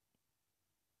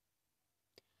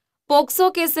 പോക്സോ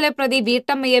കേസിലെ പ്രതി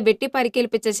വീട്ടമ്മയെ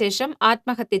വെട്ടിപ്പരിക്കേൽപ്പിച്ച ശേഷം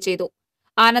ആത്മഹത്യ ചെയ്തു.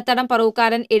 ആനത്തടം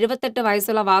പറൂക്കാരൻ 78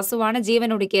 വയസ്സുള്ള വാസുവാണ്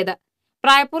ജീവനൊടുക്കിയത്.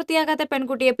 പ്രായപൂർത്തിയാകാത്ത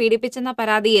പെൺകുട്ടിയെ പീഡിപ്പിച്ചെന്ന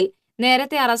പരാതിയിൽ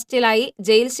നേരത്തെ അറസ്റ്റിലായി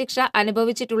ജയിൽ ശിക്ഷ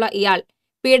അനുഭവിച്ചിട്ടുള്ള ഇയാൾ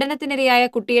പീഡനത്തിനിരയായ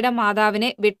കുട്ടിയുടെ മാതാവിനെ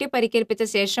വെട്ടിപ്പരിക്കേൽപ്പിച്ച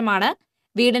ശേഷമാണ്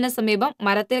വീടിന് സമീപം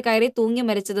മരത്തിൽ കയറി തൂങ്ങി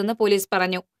മരിച്ചതെന്ന് പോലീസ്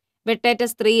പറഞ്ഞു. വെട്ടേറ്റ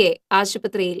സ്ത്രീയെ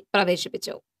ആശുപത്രിയിൽ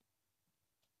പ്രവേശിപ്പിച്ചു.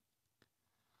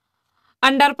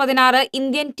 അണ്ടർ 16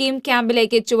 ഇന്ത്യൻ ടീം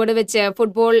ക്യാമ്പിലേക്ക് ചുവടുവെച്ച്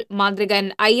ഫുട്ബോൾ മാന്ത്രികൻ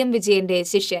IM വിജയന്റെ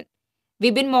ശിഷ്യൻ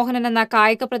വിപിൻ മോഹനൻ എന്ന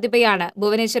കായിക പ്രതിഭയാണ്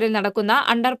ഭുവനേശ്വറിൽ നടക്കുന്ന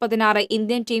അണ്ടർ 16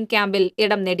 ഇന്ത്യൻ ടീം ക്യാമ്പിൽ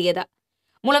ഇടം നേടിയത്.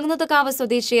 മുളങ്ങുന്നത്തുകാവ്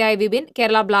സ്വദേശിയായ Vipin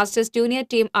Kerala Blasters junior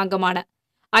team അംഗമാണ്.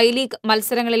 I-ലീഗ്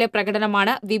മത്സരങ്ങളിലെ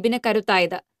പ്രകടനമാണ് വിപിന്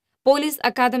കരുത്തായത്. പോലീസ്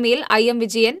അക്കാദമിയിൽ IM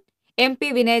Vijayan,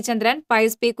 MP Vinayachandran,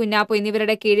 Pius P Kunjappu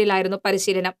എന്നിവരുടെ കീഴിലായിരുന്നു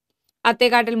പരിശീലനം.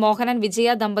 അത്തേക്കാട്ടിൽ മോഹനൻ വിജയ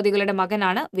ദമ്പതികളുടെ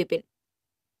മകനാണ് വിപിൻ.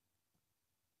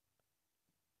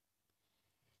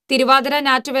 തിരുവാതിര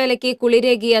ഞാറ്റുവേലയ്ക്ക്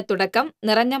കുളിരേകിയ തുടക്കം,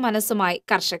 നിറഞ്ഞ മനസ്സുമായി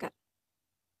കർഷകർ.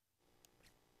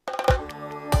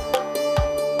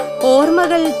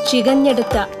 ഓർമ്മകൾ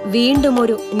ചികഞ്ഞെടുത്ത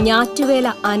വീണ്ടുമൊരു ഞാറ്റുവേല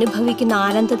അനുഭവിക്കുന്ന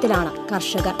ആനന്ദത്തിലാണ്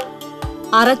കർഷകർ.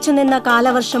 അറച്ചുനിന്ന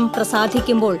കാലവർഷം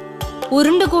പ്രസാദിക്കുമ്പോൾ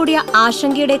ഉരുണ്ടുകൂടിയ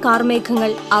ആശങ്കയുടെ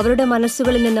കാർമേഘങ്ങൾ അവരുടെ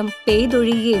മനസ്സുകളിൽ നിന്നും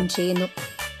പെയ്തൊഴുകുകയും ചെയ്യുന്നു.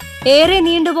 ഏറെ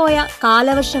നീണ്ടുപോയ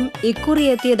കാലവർഷം ഇക്കുറി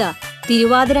എത്തിയത്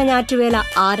തിരുവാതിര ഞാറ്റുവേല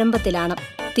ആരംഭത്തിലാണ്.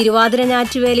 തിരുവാതിര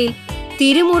ഞാറ്റുവേലയിൽ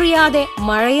തിരുമുറിയാതെ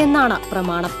മഴയെന്നാണ്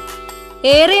പ്രമാണം.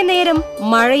 ഏറെ നേരം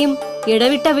മഴയും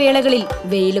ഇടവിട്ട വേളകളിൽ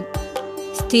വെയിലും.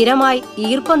 സ്ഥിരമായി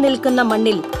ഈർപ്പം നിൽക്കുന്ന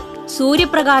മണ്ണിൽ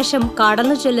സൂര്യപ്രകാശം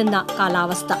കടന്നു ചെല്ലുന്ന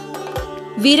കാലാവസ്ഥ.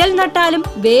 വിരൽ നട്ടാലും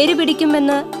വേര്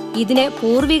പിടിക്കുമെന്ന് ഇതിനെ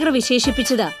പൂർവികർ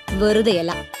വിശേഷിപ്പിച്ചത്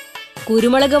വെറുതെയല്ല.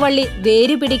 കുരുമുളക് വള്ളി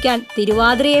വേര് പിടിക്കാൻ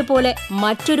തിരുവാതിരയെപ്പോലെ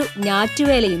മറ്റൊരു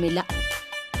ഞാറ്റുവേലയുമില്ല.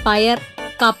 പയർ,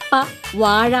 കപ്പ,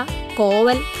 വാഴ,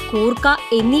 കോവൽ, കൂർക്ക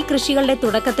എന്നീ കൃഷികളുടെ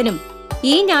തുടക്കത്തിനും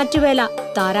ഈ ഞാറ്റുവേല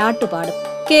താരാട്ടുപാടും.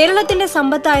 കേരളത്തിന്റെ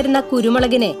സമ്പത്തായിരുന്ന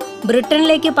കുരുമുളകിനെ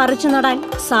ബ്രിട്ടനിലേക്ക് പറിച്ചു നടാൻ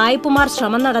സായിപ്പുമാർ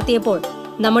ശ്രമം നടത്തിയപ്പോൾ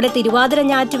നമ്മുടെ തിരുവാതിര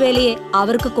ഞാറ്റുവേലയെ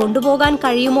അവർക്ക് കൊണ്ടുപോകാൻ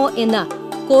കഴിയുമോ എന്ന്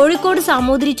കോഴിക്കോട്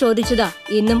സാമൂതിരി ചോദിച്ചത്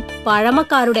ഇന്നും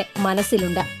പഴമക്കാരുടെ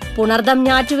മനസ്സിലുണ്ട്. പുണർദം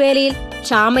ഞാറ്റുവേലയിൽ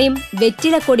ചാമയും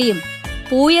വെറ്റിലക്കൊടിയും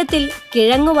പൂയത്തിൽ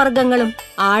കിഴങ്ങുവർഗ്ഗങ്ങളും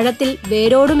ആഴത്തിൽ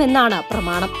വേരോടുമെന്നാണ്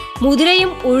പ്രമാണം.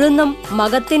 മുതിരയും ഉഴുന്നും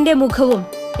മകത്തിന്റെ മുഖവും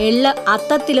എള്ള്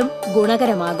അത്തത്തിലും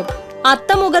ഗുണകരമാകും.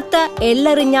 അത്തമുഖത്ത്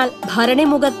എല്ലെറിഞ്ഞാൽ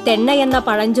ഭരണിമുഖത്തെണ്ണ എന്ന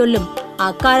പഴഞ്ചൊല്ലും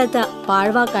അക്കാലത്ത്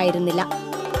പാഴ്വാക്കായിരുന്നില്ല.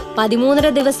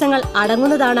 13 ദിവസങ്ങൾ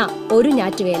അടങ്ങുന്നതാണ് ഒരു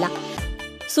ഞാറ്റുവേല.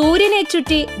 സൂര്യനെ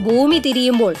ചുറ്റി ഭൂമി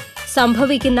തിരിയുമ്പോൾ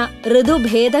സംഭവിക്കുന്ന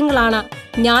ഋതുഭേദങ്ങളാണ്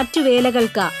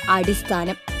ഞാറ്റുവേലകൾക്ക്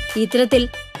അടിസ്ഥാനം. ഇത്തരത്തിൽ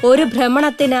ഒരു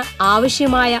ഭ്രമണത്തിന്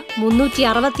ആവശ്യമായ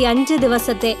 365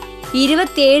 ദിവസത്തെ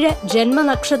 27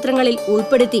 ജന്മനക്ഷത്രങ്ങളിൽ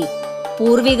ഉൾപ്പെടുത്തി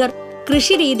പൂർവികർ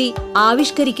കൃഷിരീതി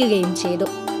ആവിഷ്കരിക്കുകയും ചെയ്തു.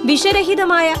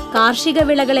 വിഷരഹിതമായ കാർഷിക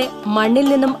വിളകളെ മണ്ണിൽ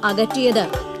നിന്നും അകറ്റിയത്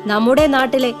നമ്മുടെ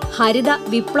നാട്ടിലെ ഹരിത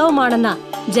വിപ്ലവമാണെന്ന്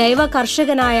ജൈവ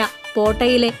കർഷകനായ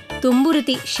പോട്ടയിലെ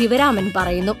തുമ്പുരുത്തി ശിവരാമൻ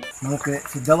പറയുന്നു. നമുക്ക്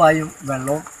ശുദ്ധവായും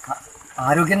വെള്ളവും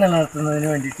ആരോഗ്യം നിലനിർത്തുന്നതിന്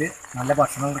വേണ്ടിയിട്ട് നല്ല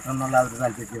ഭക്ഷണം കിട്ടണമെന്നുള്ള ഒരു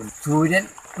താല്പര്യമുണ്ട്. സൂര്യൻ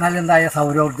നല്ലതായ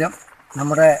സൗരോർജം,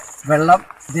 നമ്മുടെ വെള്ളം,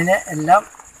 ഇതിനെ എല്ലാം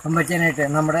സംഭരിക്കാനായിട്ട്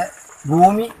നമ്മുടെ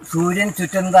ഭൂമി സൂര്യൻ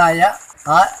ചുറ്റുന്നതായ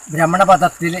ആ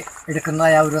ഭ്രമണപഥത്തിൽ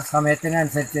എടുക്കുന്നതായ ഒരു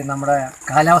സമയത്തിനനുസരിച്ച് നമ്മുടെ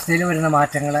കാലാവസ്ഥയിൽ വരുന്ന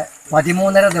മാറ്റങ്ങളെ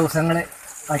 13.5 ദിവസങ്ങൾ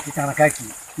ആക്കി കണക്കാക്കി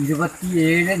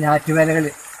 27 ഞാറ്റുവേലകൾ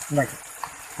ഉണ്ടാക്കി.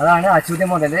 അതാണ് അശ്വതി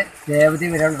മുതൽ രേവതി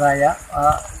വരെയുള്ളതായ ആ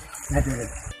ഞാറ്റുവേല.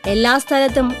 എല്ലാ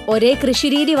സ്ഥലത്തും ഒരേ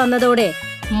കൃഷിരീതി വന്നതോടെ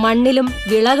മണ്ണിലും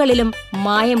വിളകളിലും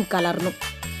മായം കലർന്നു.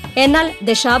 എന്നാൽ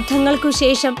ദശാബ്ദങ്ങൾക്കു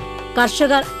ശേഷം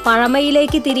കർഷകർ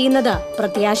പഴമയിലേക്ക് തിരിയുന്നത്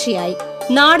പ്രത്യാശയായി.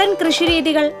 നാടൻ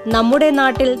കൃഷിരീതികൾ നമ്മുടെ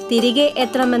നാട്ടിൽ തിരികെ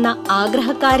എത്തണമെന്ന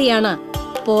ആഗ്രഹക്കാരിയാണ്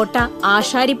പോട്ട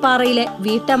ആശാരിപ്പാറയിലെ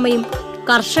വീട്ടമ്മയും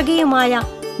കർഷകയുമായ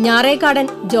ഞാറേക്കാടൻ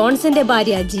ജോൺസന്റെ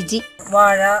ഭാര്യ ജിജി.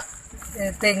 വാഴ,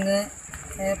 തെങ്ങ്,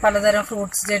 പലതരം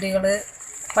ഫ്രൂട്ട്സ് ചെടികൾ,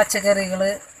 പച്ചക്കറികൾ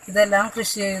ഇതെല്ലാം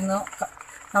കൃഷി ചെയ്യുന്നു.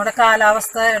 നമ്മുടെ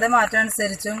കാലാവസ്ഥയുടെ മാറ്റം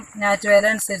അനുസരിച്ചും ഞാറ്റുവേല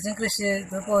അനുസരിച്ചും കൃഷി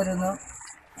ചെയ്ത് പോരുന്നു.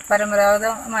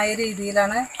 പരമ്പരാഗതമായ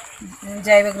രീതിയിലാണ്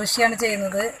ജൈവ കൃഷിയാണ്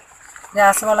ചെയ്യുന്നത്.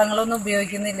 രാസവളങ്ങളൊന്നും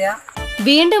ഉപയോഗിക്കുന്നില്ല.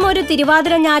 വീണ്ടും ഒരു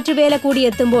തിരുവാതിര ഞാറ്റുവേല കൂടി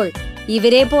എത്തുമ്പോൾ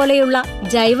ഇവരെ പോലെയുള്ള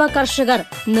ജൈവ കർഷകർ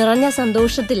നിറഞ്ഞ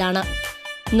സന്തോഷത്തിലാണ്.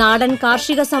 നാടൻ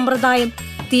കാർഷിക സമ്പ്രദായം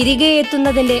തിരികെ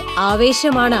എത്തുന്നതിന്റെ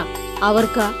ആവേശമാണ്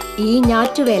അവർക്ക് ഈ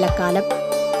ഞാറ്റുവേലക്കാലം.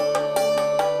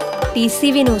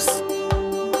 TCV news,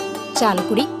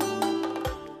 Chalakudy.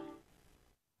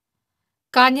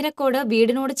 കാഞ്ഞിരക്കോട്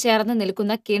വീടിനോട് ചേർന്ന്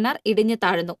നിൽക്കുന്ന കിണർ ഇടിഞ്ഞു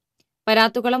താഴ്ന്നു.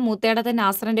 പരാത്തുകുളം മൂത്തേടത്ത്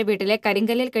നാസറിന്റെ വീട്ടിലെ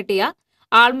കരിങ്കല്ലിൽ കെട്ടിയ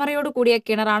ആൾമറയോട് കൂടിയ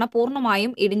കിണറാണ്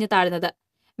പൂർണ്ണമായും ഇടിഞ്ഞു താഴ്ന്നത്.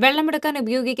 വെള്ളമെടുക്കാൻ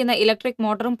ഉപയോഗിക്കുന്ന ഇലക്ട്രിക്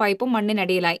മോട്ടറും പൈപ്പും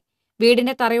മണ്ണിനടിയിലായി.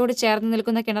 വീടിന്റെ തറയോട് ചേർന്ന്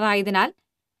നിൽക്കുന്ന കിണറായതിനാൽ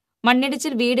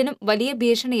മണ്ണിടിച്ചിൽ വീടിനും വലിയ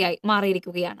ഭീഷണിയായി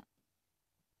മാറിയിരിക്കുകയാണ്.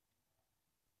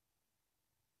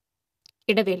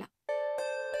 ഇടവേള.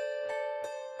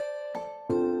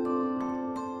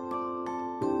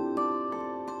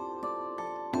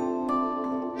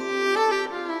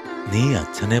 നീ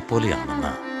അച്ഛനെ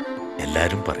പോലെയാണെന്നാ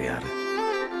എല്ലാരും പറയാറ്.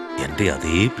 എന്റെ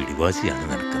അതേ പിടിവാശിയാണ്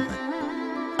നിനക്കെന്ന്.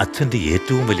 അച്ഛന്റെ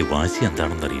ഏറ്റവും വലിയ വാശി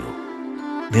എന്താണെന്നറിയോ?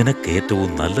 നിനക്ക് ഏറ്റവും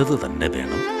നല്ലത് തന്നെ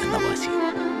വേണം എന്ന വാശി.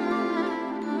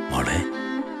 മോളെ,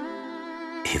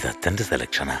 ഇതച്ഛന്റെ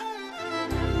സെലക്ഷനാ.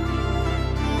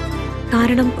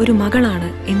 കാരണം ഒരു മകളാണ്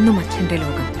എന്നും അച്ഛന്റെ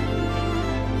ലോകം.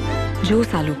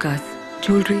 Jose Alukkas,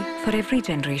 jewellery for every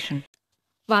generation.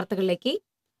 വാർത്തകളിലേക്ക്.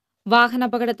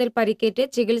 വാഹനാപകടത്തിൽ പരിക്കേറ്റ്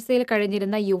ചികിത്സയിൽ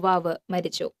കഴിഞ്ഞിരുന്ന യുവാവ്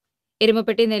മരിച്ചു.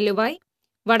 എരുമപ്പെട്ടി നെല്ലുവായ്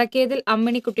വടക്കേതിൽ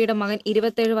അമ്മിണിക്കുട്ടിയുടെ മകൻ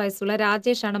 27 വയസ്സുള്ള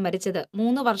രാജേഷാണ് മരിച്ചത്.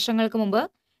 3 വർഷങ്ങൾക്ക് മുമ്പ്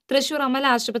തൃശൂർ അമല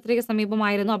ആശുപത്രിക്ക്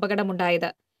സമീപമായിരുന്നു അപകടമുണ്ടായത്.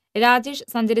 രാജേഷ്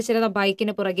സഞ്ചരിച്ചിരുന്ന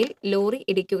ബൈക്കിന് പുറകിൽ ലോറി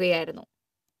ഇടിക്കുകയായിരുന്നു.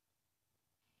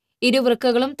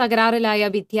 ഇരുവൃക്കകളും തകരാറിലായ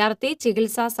വിദ്യാർത്ഥി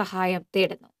ചികിത്സാ സഹായം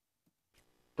തേടുന്നു.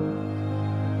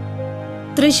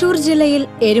 തൃശൂർ ജില്ലയിൽ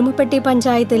എരുമപ്പെട്ടി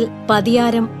പഞ്ചായത്തിൽ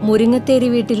പതിയാരം മുരിങ്ങത്തേരി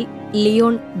വീട്ടിൽ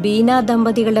ലിയോൺ ബീന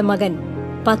ദമ്പതികളുടെ മകൻ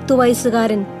 10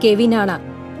 വയസ്സുകാരൻ കെവിനാണ്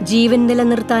ജീവൻ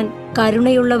നിലനിർത്താൻ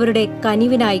കരുണയുള്ളവരുടെ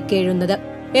കനിവിനായി കേഴുന്നത്.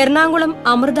 എറണാകുളം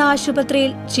അമൃത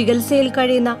ആശുപത്രിയിൽ ചികിത്സയിൽ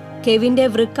കഴിയുന്ന കെവിന്റെ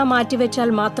വൃക്ക മാറ്റിവെച്ചാൽ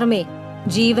മാത്രമേ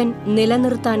ജീവൻ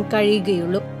നിലനിർത്താൻ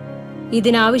കഴിയുകയുള്ളൂ.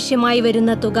 ഇതിനാവശ്യമായി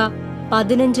വരുന്ന തുക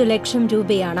 15 ലക്ഷം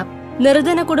രൂപയാണ്.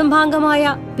 നിർധന കുടുംബാംഗമായ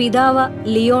പിതാവ്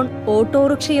ലിയോൺ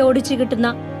ഓട്ടോറിക്ഷയോടിച്ചു കിട്ടുന്ന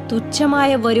തുച്ഛമായ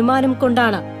വരുമാനം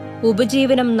കൊണ്ടാണ്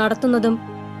ഉപജീവനം നടത്തുന്നതും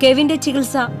കെവിന്റെ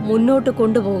ചികിത്സ മുന്നോട്ട്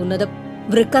കൊണ്ടുപോകുന്നതും.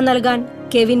 വൃക്ക നൽകാൻ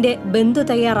കെവിന്റെ ബന്ധു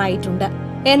തയ്യാറായിട്ടുണ്ട്.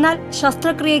 എന്നാൽ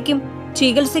ശസ്ത്രക്രിയയ്ക്കും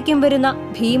ചികിത്സയ്ക്കും വരുന്ന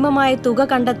ഭീമമായ തുക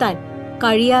കണ്ടെത്താൻ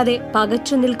കഴിയാതെ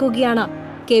പകച്ചു നിൽക്കുകയാണ്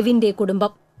കെവിന്റെ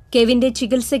കുടുംബം. കെവിന്റെ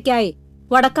ചികിത്സയ്ക്കായി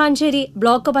Vadakkanchery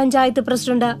block panchayat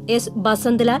president S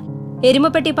Basantlal,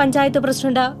 Erumapetty panchayat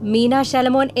president Meena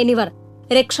Shalamon എന്നിവർ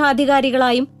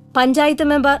രക്ഷാധികാരികളായും panchayat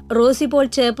member Rossi Paul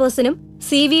ചെയർപേഴ്സണും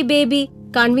CV baby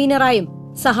കൺവീനറായും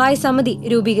സഹായ സമിതി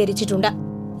രൂപീകരിച്ചിട്ടുണ്ട്.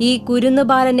 ഈ കുരുന്നു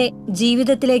ബാലനെ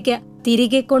ജീവിതത്തിലേക്ക്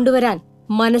തിരികെ കൊണ്ടുവരാൻ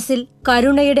മനസ്സിൽ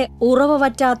കരുണയുടെ ഉറവ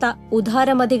വറ്റാത്ത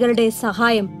ഉദാരമതികളുടെ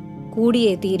സഹായം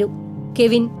കൂടിയേ തീരൂ.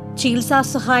 കെവിൻ ചികിത്സാ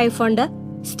സഹായ fund,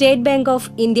 state bank of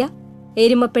India,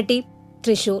 Erumapetty,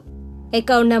 Thrissur.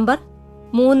 Account number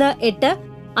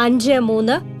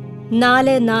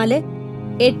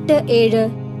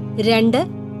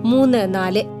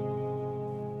 385344872234.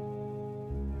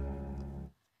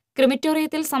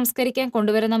 ക്രിമിറ്റോറിയത്തിൽ സംസ്കരിക്കാൻ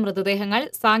കൊണ്ടുവരുന്ന മൃതദേഹങ്ങൾ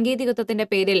സാങ്കേതികത്വത്തിന്റെ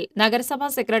പേരിൽ നഗരസഭാ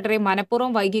സെക്രട്ടറി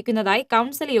മനഃപൂർവ്വം വൈകിക്കുന്നതായി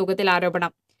കൌൺസിൽ യോഗത്തിൽ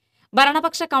ആരോപണം.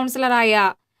 ഭരണപക്ഷ കൌൺസിലറായ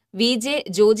VJ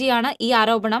ജോജിയാണ് ഈ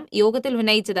ആരോപണം യോഗത്തിൽ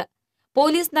ഉന്നയിച്ചത്.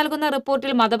 പോലീസ് നൽകുന്ന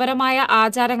റിപ്പോർട്ടിൽ മതപരമായ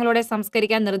ആചാരങ്ങളോടെ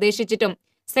സംസ്കരിക്കാൻ നിർദ്ദേശിച്ചിട്ടും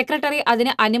സെക്രട്ടറി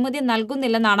അതിന് അനുമതി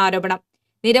നൽകുന്നില്ലെന്നാണ് ആരോപണം.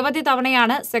 നിരവധി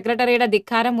തവണയാണ് സെക്രട്ടറിയുടെ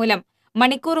ധിക്കാരം മൂലം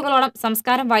മണിക്കൂറുകളോളം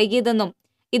സംസ്കാരം വൈകിയതെന്നും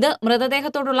ഇത്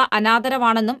മൃതദേഹത്തോടുള്ള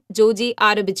അനാദരവാണെന്നും ജോജി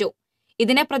ആരോപിച്ചു.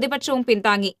 ഇതിനെ പ്രതിപക്ഷവും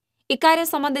പിന്താങ്ങി. ഇക്കാര്യം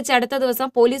സംബന്ധിച്ച് അടുത്ത ദിവസം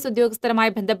പോലീസ്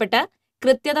ഉദ്യോഗസ്ഥരുമായി ബന്ധപ്പെട്ട്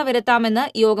കൃത്യത വരുത്താമെന്ന്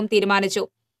യോഗം തീരുമാനിച്ചു.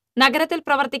 നഗരത്തിൽ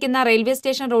പ്രവർത്തിക്കുന്ന റെയിൽവേ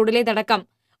സ്റ്റേഷൻ റോഡിലേതടക്കം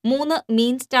 3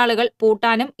 മീൻ സ്റ്റാളുകൾ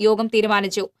പൂട്ടാനും യോഗം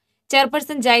തീരുമാനിച്ചു.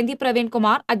 ചെയർപേഴ്സൺ ജയന്തി പ്രവീൺ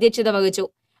കുമാർ അധ്യക്ഷത വഹിച്ചു.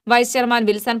 Vice chairman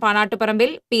Wilson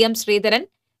Panattuparambil, PM Sreedharan,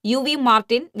 UV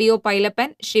Martin, VO Pailappan,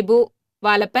 Shibu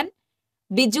Valappan,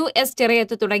 Biju S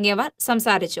Cheriyath തുടങ്ങിയവർ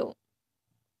സംസാരിച്ചു.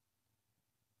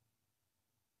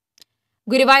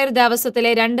 ഗുരുവായൂർ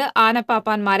ദേവസ്വത്തിലെ 2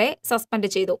 ആനപ്പാപ്പാന്മാരെ സസ്പെൻഡ്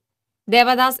ചെയ്തു.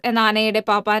 ദേവദാസ് എന്ന ആനയുടെ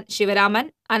പാപ്പാൻ ശിവരാമൻ,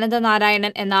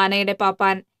 അനന്തനാരായണൻ എന്ന ആനയുടെ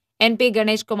പാപ്പാൻ NP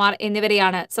ഗണേഷ് കുമാർ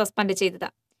എന്നിവരെയാണ് സസ്പെൻഡ് ചെയ്തത്.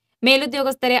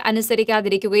 മേലുദ്യോഗസ്ഥരെ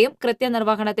അനുസരിക്കാതിരിക്കുകയും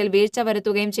കൃത്യനിർവഹണത്തിൽ വീഴ്ച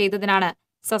വരുത്തുകയും ചെയ്തതിനാണ്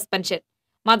സസ്പെൻഷൻ.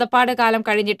 മതപ്പാട് കാലം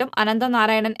കഴിഞ്ഞിട്ടും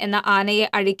അനന്തനാരായണൻ എന്ന ആനയെ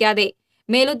അഴിക്കാതെ,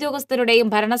 മേലുദ്യോഗസ്ഥരുടെയും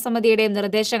ഭരണസമിതിയുടെയും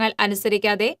നിർദ്ദേശങ്ങൾ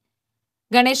അനുസരിക്കാതെ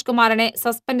ഗണേഷ് കുമാറിനെ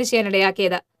സസ്പെൻഡ്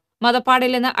ചെയ്യാനിടയാക്കിയത്.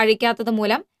 മതപ്പാടിൽ നിന്ന് അഴിക്കാത്തത്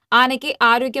മൂലം ആനയ്ക്ക്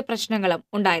ആരോഗ്യ പ്രശ്നങ്ങളും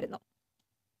ഉണ്ടായിരുന്നു.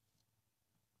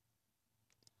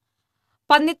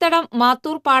 പന്നിത്തടം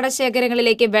മാത്തൂർ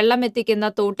പാടശേഖരങ്ങളിലേക്ക് വെള്ളം എത്തിക്കുന്ന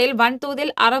തോട്ടിൽ വൻതോതിൽ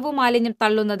അറവു മാലിന്യം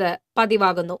തള്ളുന്നത്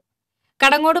പതിവാകുന്നു.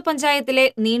 കടങ്ങോട് പഞ്ചായത്തിലെ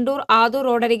നീണ്ടൂർ ആദൂർ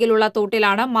റോഡരികിലുള്ള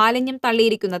തോട്ടിലാണ് മാലിന്യം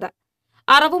തള്ളിയിരിക്കുന്നത്.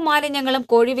 അറവു മാലിന്യങ്ങളും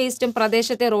കോഴി വേസ്റ്റും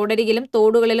പ്രദേശത്തെ റോഡരികിലും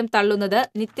തോടുകളിലും തള്ളുന്നത്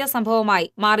നിത്യസംഭവമായി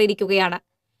മാറിയിരിക്കുകയാണ്.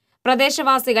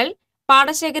 പ്രദേശവാസികൾ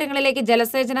പാടശേഖരങ്ങളിലേക്ക്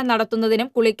ജലസേചനം നടത്തുന്നതിനും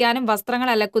കുളിക്കാനും വസ്ത്രങ്ങൾ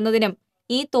അലക്കുന്നതിനും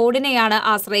ഈ തോടിനെയാണ്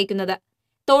ആശ്രയിക്കുന്നത്.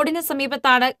 തോടിന്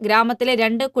സമീപത്താണ് ഗ്രാമത്തിലെ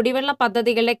 2 കുടിവെള്ള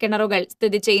പദ്ധതികളുടെ കിണറുകൾ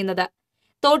സ്ഥിതി ചെയ്യുന്നത്.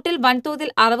 തോട്ടിൽ വൻതോതിൽ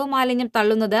അറവു മാലിന്യം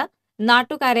തള്ളുന്നത്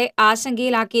നാട്ടുകാരെ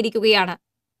ആശങ്കയിലാക്കിയിരിക്കുകയാണ്.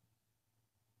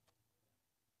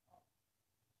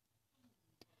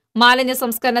 മാലിന്യ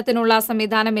സംസ്കരണത്തിനുള്ള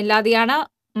സംവിധാനമില്ലാതെയാണ്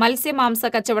മത്സ്യമാംസ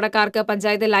കച്ചവടക്കാർക്ക്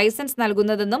പഞ്ചായത്ത് ലൈസൻസ്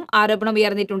നൽകുന്നതെന്നും ആരോപണം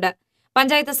ഉയർന്നിട്ടുണ്ട്.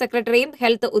 പഞ്ചായത്ത് സെക്രട്ടറിയും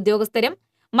ഹെൽത്ത് ഉദ്യോഗസ്ഥരും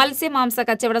മത്സ്യമാംസ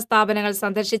കച്ചവട സ്ഥാപനങ്ങൾ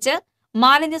സന്ദർശിച്ച്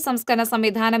മാലിന്യ സംസ്കരണ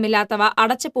സംവിധാനമില്ലാത്തവ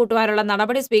അടച്ചുപൂട്ടുവാനുള്ള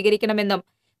നടപടി സ്വീകരിക്കണമെന്നും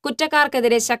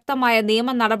കുറ്റക്കാർക്കെതിരെ ശക്തമായ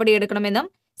നിയമ നടപടിയെടുക്കണമെന്നും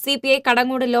CPI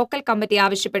കടങ്ങോട് ലോക്കൽ കമ്മിറ്റി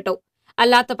ആവശ്യപ്പെട്ടു.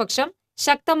 അല്ലാത്തപക്ഷം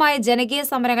ശക്തമായ ജനകീയ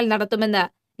സമരങ്ങൾ നടത്തുമെന്ന്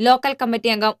ലോക്കൽ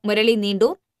കമ്മിറ്റി അംഗം മുരളി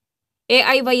നീണ്ടൂർ,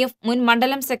 AIYF മുൻ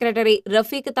മണ്ഡലം സെക്രട്ടറി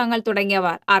റഫീഖ് തങ്ങൾ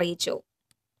തുടങ്ങിയവർ അറിയിച്ചു.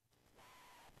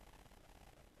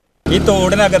 ഈ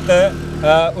തോടിനകത്ത്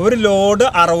ഒരു ലോഡ്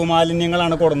അറവ്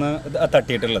മാലിന്യങ്ങളാണ് കൊടുന്ന്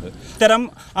തട്ടിയിട്ടുള്ളത്. ഇത്തരം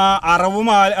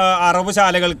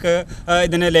അറവുശാലകൾക്ക്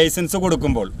ഇതിന് ലൈസൻസ്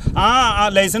കൊടുക്കുമ്പോൾ ആ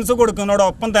ലൈസൻസ്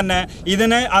കൊടുക്കുന്നതോടൊപ്പം തന്നെ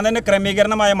അതിന്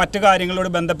ക്രമീകരണമായ മറ്റു കാര്യങ്ങളോട്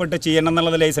ബന്ധപ്പെട്ട് ചെയ്യണം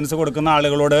എന്നുള്ളത് ലൈസൻസ് കൊടുക്കുന്ന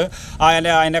ആളുകളോട്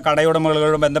അതിൻ്റെ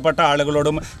കടയുടമകളോടും ബന്ധപ്പെട്ട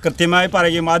ആളുകളോടും കൃത്യമായി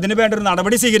പറയുകയും അതിന് വേണ്ട ഒരു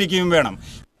നടപടി സ്വീകരിക്കുകയും വേണം.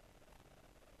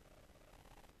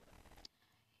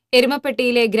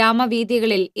 എരുമപ്പെട്ടിയിലെ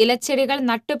ഗ്രാമവീഥികളിൽ ഇലച്ചെടികൾ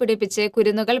നട്ടുപിടിപ്പിച്ച്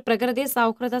കുരുന്നുകൾ പ്രകൃതി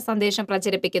സൗഹൃദ സന്ദേശം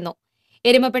പ്രചരിപ്പിക്കുന്നു.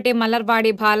 എരുമപ്പെട്ടി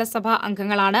മലർവാടി ബാലസഭാ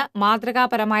അംഗങ്ങളാണ്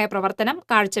മാതൃകാപരമായ പ്രവർത്തനം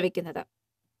കാഴ്ചവെക്കുന്നത്.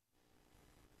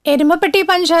 എരുമപ്പെട്ടി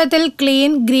പഞ്ചായത്തിൽ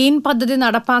ക്ലീൻ ഗ്രീൻ പദ്ധതി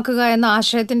നടപ്പാക്കുക എന്ന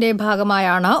ആശയത്തിന്റെ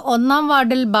ഭാഗമായാണ് 1-ാം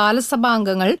വാർഡിൽ ബാലസഭാ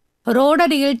അംഗങ്ങൾ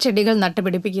റോഡരികിൽ ചെടികൾ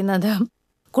നട്ടുപിടിപ്പിക്കുന്നത്.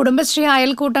 കുടുംബശ്രീ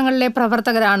അയൽക്കൂട്ടങ്ങളിലെ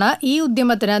പ്രവർത്തകരാണ് ഈ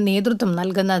ഉദ്യമത്തിന് നേതൃത്വം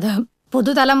നൽകുന്നത്.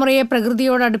 പുതുതലമുറയെ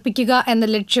പ്രകൃതിയോട് അടുപ്പിക്കുക എന്ന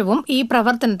ലക്ഷ്യവും ഈ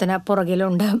പ്രവർത്തനത്തിന്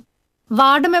പുറകിലുണ്ട്.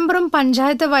 വാർഡ് മെമ്പറും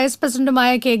പഞ്ചായത്ത് വൈസ് പ്രസിഡന്റുമായ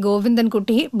K.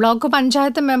 Govindankutty, block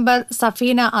panchayat member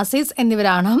Safina Azeez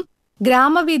എന്നിവരാണ്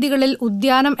ഗ്രാമവീഥികളിൽ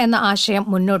ഉദ്യാനം എന്ന ആശയം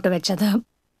മുന്നോട്ട് വെച്ചത്.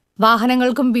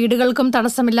 വാഹനങ്ങൾക്കും വീടുകൾക്കും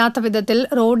തടസ്സമില്ലാത്ത വിധത്തിൽ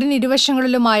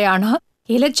റോഡിനിരുവശങ്ങളിലുമായാണ്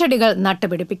ഇലച്ചെടികൾ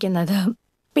നട്ടുപിടിപ്പിക്കുന്നത്.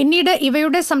 പിന്നീട്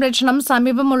ഇവയുടെ സംരക്ഷണം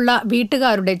സമീപമുള്ള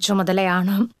വീട്ടുകാരുടെ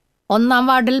ചുമതലയാണ്. 1-ാം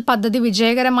വാർഡിൽ പദ്ധതി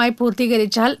വിജയകരമായി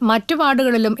പൂർത്തീകരിച്ചാൽ മറ്റു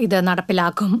വാർഡുകളിലും ഇത്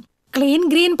നടപ്പിലാക്കും. ക്ലീൻ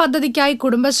ഗ്രീൻ പദ്ധതിക്കായി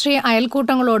കുടുംബശ്രീ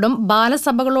അയൽക്കൂട്ടങ്ങളോടും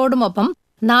ബാലസഭകളോടുമൊപ്പം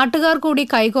നാട്ടുകാർ കൂടി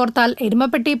കൈകോർത്താൽ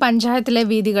എരുമപ്പെട്ടി പഞ്ചായത്തിലെ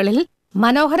വീഥികളിൽ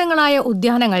മനോഹരങ്ങളായ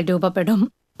ഉദ്യാനങ്ങൾ രൂപപ്പെടും.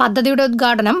 പദ്ധതിയുടെ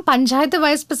ഉദ്ഘാടനം panchayat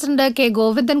vice president K.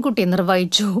 Govindankutty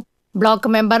നിർവഹിച്ചു.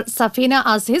 ബ്ലോക്ക് മെമ്പർ സഫീന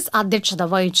അസീസ് അധ്യക്ഷത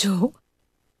വഹിച്ചു.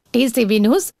 TCV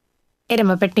news,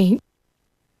 Erumapetty.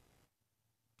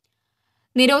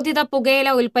 നിരോധിത പുകയില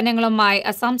ഉൽപ്പന്നങ്ങളുമായി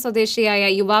അസം സ്വദേശിയായ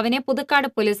യുവാവിനെ പുതുക്കാട്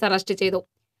പോലീസ് അറസ്റ്റ് ചെയ്തു.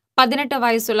 18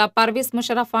 വയസ്സുള്ള പർവീസ്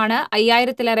മുഷറഫാണ്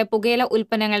 5000-ലേറെ പുകയില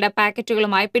ഉൽപ്പന്നങ്ങളുടെ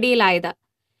പാക്കറ്റുകളുമായി പിടിയിലായത്.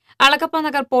 അളകപ്പ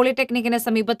നഗർ പോളിടെക്നിക്കിന്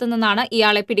സമീപത്തു നിന്നാണ്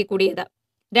ഇയാളെ പിടികൂടിയത്.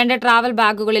 2 ട്രാവൽ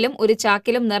ബാഗുകളിലും 1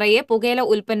 ചാക്കിലും നിറയെ പുകയില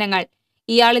ഉൽപ്പന്നങ്ങൾ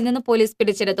ഇയാളിൽ നിന്ന് പോലീസ്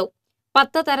പിടിച്ചെടുത്തു.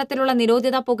 10 തരത്തിലുള്ള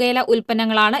നിരോധിത പുകയില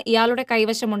ഉൽപ്പന്നങ്ങളാണ് ഇയാളുടെ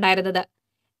കൈവശമുണ്ടായിരുന്നത്.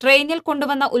 ട്രെയിനിൽ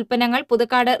കൊണ്ടുവന്ന ഉൽപ്പന്നങ്ങൾ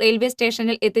പുതുക്കാട് റെയിൽവേ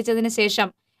സ്റ്റേഷനിൽ എത്തിച്ചതിന് ശേഷം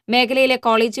മേഖലയിലെ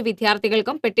കോളേജ്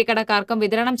വിദ്യാർത്ഥികൾക്കും പെട്ടിക്കടക്കാർക്കും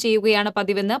വിതരണം ചെയ്യുകയാണ്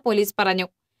പതിവെന്ന് പോലീസ് പറഞ്ഞു.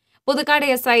 പുതുക്കാട്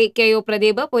SI KO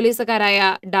പ്രദീപ്, പോലീസുകാരായ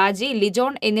ഡാജി,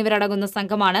 ലിജോൺ എന്നിവരടങ്ങുന്ന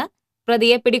സംഘമാണ്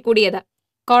പ്രതിയെ പിടികൂടിയത്.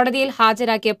 കോടതിയിൽ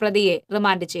ഹാജരാക്കിയ പ്രതിയെ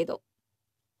റിമാൻഡ് ചെയ്തു.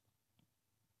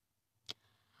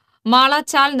 മാള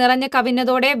ചാൽ നിറഞ്ഞു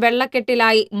കവിഞ്ഞതോടെ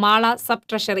വെള്ളക്കെട്ടിലായി മാള സബ്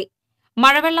ട്രഷറി.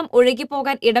 മഴവെള്ളം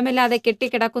ഒഴുകിപ്പോകാൻ ഇടമില്ലാതെ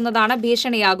കെട്ടിക്കിടക്കുന്നതാണ്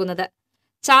ഭീഷണിയാകുന്നത്.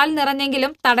 ചാൽ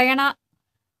നിറഞ്ഞെങ്കിലും തടയണ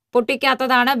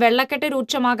പൊട്ടിക്കാത്തതാണ് വെള്ളക്കെട്ട്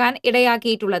രൂക്ഷമാകാൻ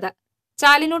ഇടയാക്കിയിട്ടുള്ളത്.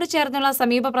 ചാലിനോട് ചേർന്നുള്ള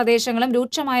സമീപ പ്രദേശങ്ങളും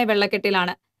രൂക്ഷമായ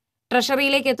വെള്ളക്കെട്ടിലാണ്.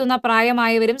 ട്രഷറിയിലേക്ക് എത്തുന്ന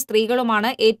പ്രായമായവരും സ്ത്രീകളുമാണ്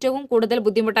ഏറ്റവും കൂടുതൽ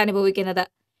ബുദ്ധിമുട്ട് അനുഭവിക്കുന്നത്.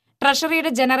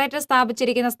 ട്രഷറിയുടെ ജനറേറ്റർ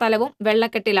സ്ഥാപിച്ചിരിക്കുന്ന സ്ഥലവും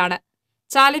വെള്ളക്കെട്ടിലാണ്.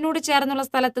 ചാലിനോട് ചേർന്നുള്ള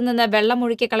സ്ഥലത്ത് നിന്ന് വെള്ളം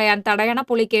ഒഴുക്കിക്കളയാൻ തടയണ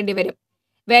പൊളിക്കേണ്ടി വരും.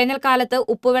 വേനൽക്കാലത്ത്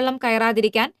ഉപ്പുവെള്ളം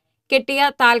കയറാതിരിക്കാൻ കെട്ടിയ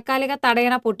താൽക്കാലിക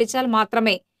തടയണ പൊട്ടിച്ചാൽ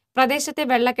മാത്രമേ പ്രദേശത്തെ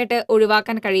വെള്ളക്കെട്ട്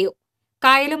ഒഴിവാക്കാൻ കഴിയൂ.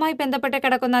 കായലുമായി ബന്ധപ്പെട്ട്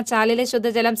കിടക്കുന്ന ചാലിലെ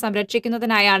ശുദ്ധജലം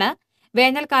സംരക്ഷിക്കുന്നതിനായാണ്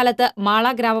വേനൽക്കാലത്ത്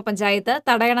മാള ഗ്രാമപഞ്ചായത്ത്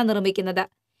തടയണ നിർമ്മിക്കുന്നത്.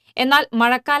 എന്നാൽ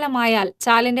മഴക്കാലമായാൽ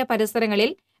ചാലിന്റെ പരിസരങ്ങളിൽ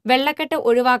വെള്ളക്കെട്ട്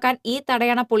ഒഴിവാക്കാൻ ഈ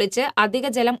തടയണ പൊളിച്ച് അധിക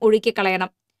ജലം ഒഴുക്കിക്കളയണം.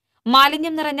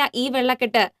 മാലിന്യം നിറഞ്ഞ ഈ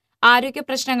വെള്ളക്കെട്ട് ആരോഗ്യ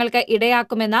പ്രശ്നങ്ങൾക്ക്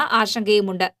ഇടയാക്കുമെന്ന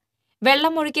ആശങ്കയുമുണ്ട്.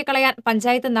 വെള്ളം ഒഴുക്കിക്കളയാൻ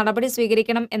പഞ്ചായത്ത് നടപടി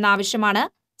സ്വീകരിക്കണം എന്ന ആവശ്യമാണ്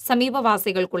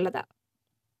സമീപവാസികൾക്കുള്ളത്.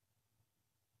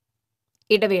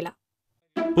 ഇടവേള.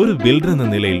 ഒരു ബിൽഡർ എന്ന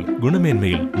നിലയിൽ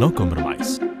ഗുണമേന്മയിൽ നോ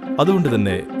കോംപ്രമൈസ്. അതുകൊണ്ട്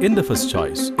തന്നെ എൻ്റെ ഫസ്റ്റ്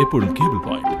ചോയ്സ് എപ്പോഴും cable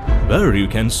point, where you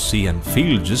can see and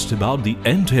feel just about the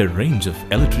entire range of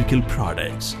electrical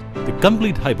products. The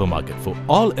complete hypermarket for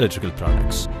all electrical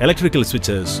products. Electrical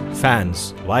switches, fans,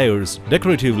 wires,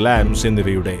 decorative lamps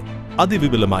എന്നിവയുടെ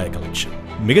അതിവിപുലമായ collection.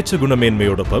 മികച്ച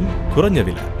ഗുണമേന്മയോടൊപ്പം കുറഞ്ഞ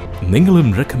വില. നിങ്ങളും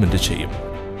recommend ചെയ്യും.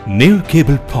 New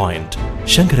cable point,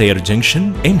 Sankara Iyer junction,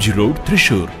 MG road,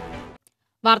 Thrissur.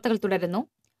 വാർത്തകൾ തുടരുന്നു.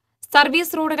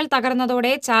 Service റോഡുകൾ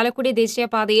തകർന്നതോടെ ചാലക്കുടി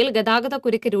ദേശീയപാതയിൽ ഗതാഗത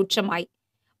കുരുക്ക് രൂക്ഷമായി.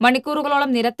 മണിക്കൂറുകളോളം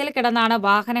നിരത്തിൽ കിടന്നാണ്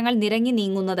വാഹനങ്ങൾ നിരങ്ങി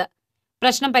നീങ്ങുന്നത്.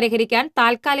 പ്രശ്നം പരിഹരിക്കാൻ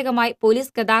താൽക്കാലികമായി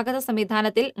പോലീസ് ഗതാഗത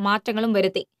സംവിധാനത്തിൽ മാറ്റങ്ങളും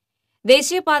വരുത്തി.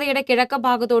 ദേശീയപാതയുടെ കിഴക്ക്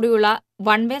ഭാഗത്തോടെയുള്ള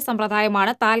വൺ വേ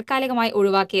സമ്പ്രദായമാണ് താൽക്കാലികമായി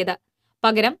ഒഴിവാക്കിയത്.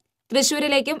 പകരം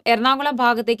തൃശൂരിലേക്കും എറണാകുളം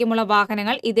ഭാഗത്തേക്കുമുള്ള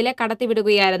വാഹനങ്ങൾ ഇതിലെ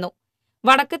കടത്തിവിടുകയായിരുന്നു.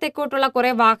 വടക്ക് തെക്കോട്ടുള്ള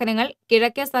കുറെ വാഹനങ്ങൾ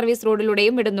കിഴക്കേ സർവീസ്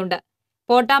റോഡിലൂടെയും വിടുന്നുണ്ട്.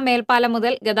 കോട്ട മേൽപ്പാലം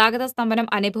മുതൽ ഗതാഗത സ്തംഭനം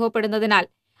അനുഭവപ്പെടുന്നതിനാൽ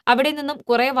അവിടെ നിന്നും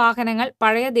കുറെ വാഹനങ്ങൾ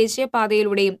പഴയ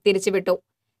ദേശീയപാതയിലൂടെയും തിരിച്ചുവിട്ടു.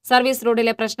 സർവീസ്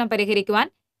റോഡിലെ പ്രശ്നം പരിഹരിക്കുവാൻ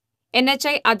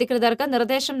NHI അധികൃതർക്ക്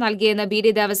നിർദ്ദേശം നൽകിയെന്ന് BD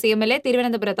ദേവസ്വം MLA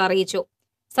തിരുവനന്തപുരത്ത് അറിയിച്ചു.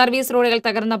 സർവീസ് റോഡുകൾ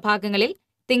തകർന്ന ഭാഗങ്ങളിൽ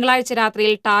തിങ്കളാഴ്ച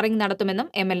രാത്രിയിൽ ടാറിംഗ് നടത്തുമെന്നും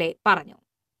MLA പറഞ്ഞു.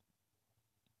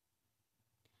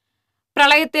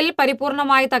 പ്രളയത്തിൽ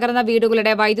പരിപൂർണമായി തകർന്ന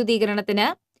വീടുകളുടെ വൈദ്യുതീകരണത്തിന്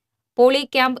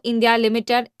പോളിക്യാമ്പ് ഇന്ത്യ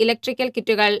ലിമിറ്റഡ് ഇലക്ട്രിക്കൽ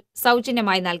കിറ്റുകൾ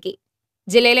സൗജന്യമായി നൽകി.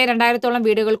 ജില്ലയിലെ 2000-ഓളം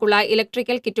വീടുകൾക്കുള്ള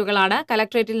ഇലക്ട്രിക്കൽ കിറ്റുകളാണ്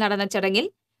കലക്ടറേറ്റിൽ നടന്ന ചടങ്ങിൽ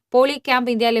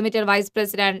പോളിക്യാമ്പ് India limited vice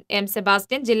president M.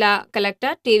 Sebastian ജില്ലാ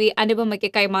കലക്ടർ TV അനുപമയ്ക്ക്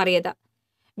കൈമാറിയത്.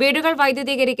 വീടുകൾ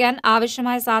വൈദ്യുതീകരിക്കാൻ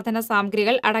ആവശ്യമായ സാധന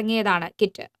സാമഗ്രികൾ അടങ്ങിയതാണ്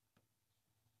കിറ്റ്.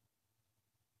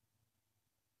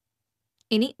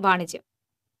 ഇനി വാണിജ്യം.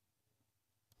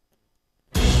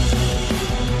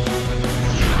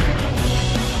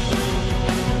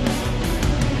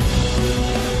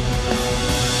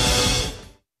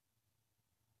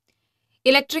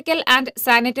 ഇലക്ട്രിക്കൽ ആൻഡ്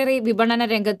സാനിറ്ററി വിപണന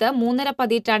രംഗത്ത് 3.5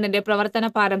 പതിറ്റാണ്ടിന്റെ പ്രവർത്തന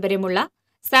പാരമ്പര്യമുള്ള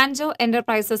സാൻജോ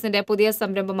എന്റർപ്രൈസസിന്റെ പുതിയ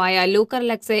സംരംഭമായ ലൂക്കർ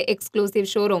ലക്സെ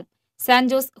exclusive showroom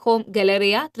San Jose home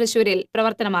Galleria തൃശൂരിൽ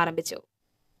പ്രവർത്തനമാരംഭിച്ചു.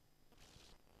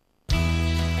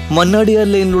 Mannadiyar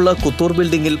ലൈനിലുള്ള Kuthur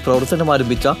ബിൽഡിംഗിൽ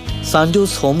പ്രവർത്തനമാരംഭിച്ച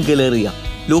San Jose home Galleria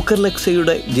ലൂക്കർ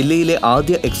ലക്സയുടെ ജില്ലയിലെ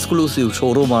ആദ്യ എക്സ്ക്ലൂസീവ്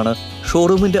ഷോറൂമാണ്.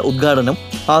 ഷോറൂമിന്റെ ഉദ്ഘാടനം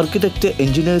ആർക്കിടെക്ട്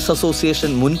എഞ്ചിനീയേഴ്സ്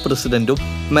അസോസിയേഷൻ മുൻ പ്രസിഡന്റും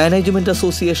മാനേജ്മെന്റ്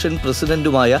അസോസിയേഷൻ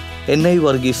പ്രസിഡന്റുമായ NI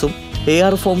വർഗീസും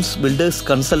AR forms builders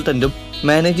കൺസൾട്ടന്റും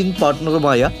managing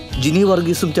പാർട്ണറുമായ Jini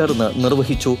വർഗീസും ചേർന്ന്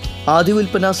നിർവഹിച്ചു. ആദ്യ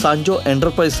വിൽപ്പന Sancho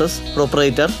enterprises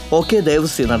proprietor OK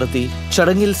Devasi നടത്തി.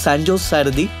 ചടങ്ങിൽ സാൻജോസ്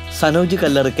സാരഥി Sanoj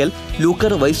Kallarakkal,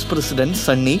 ലൂക്കർ vice president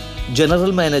Sunny,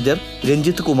 general manager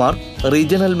Ranjith Kumar,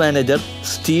 regional manager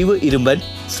Steve ഇരുമ്പൻ,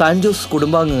 സാൻജോസ്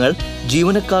കുടുംബാംഗങ്ങൾ,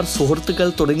 ജീവനക്കാർ, സുഹൃത്തുക്കൾ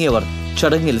തുടങ്ങിയവർ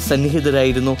ചടങ്ങിൽ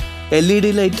സന്നിഹിതരായിരുന്നു. LED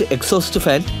light, exhaust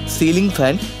fan, ceiling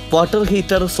fan, water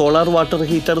heater, solar water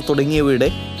heater തുടങ്ങിയവയുടെ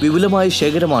വിപുലമായ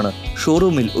ശേഖരമാണ്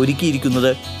ഷോറൂമിൽ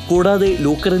ഒരുക്കിയിരിക്കുന്നത്. കൂടാതെ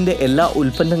ലൂക്കറിന്റെ എല്ലാ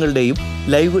ഉൽപ്പന്നങ്ങളുടെയും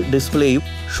ലൈവ് ഡിസ്പ്ലേയും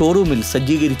ഷോറൂമിൽ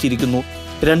സജ്ജീകരിച്ചിരിക്കുന്നു.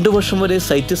 2 വർഷം വരെ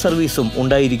സൈറ്റ് സർവീസും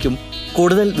ഉണ്ടായിരിക്കും.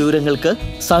 കൂടുതൽ വിവരങ്ങൾക്ക്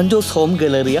സാൻജോസ് ഹോം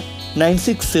ഗാലറിയ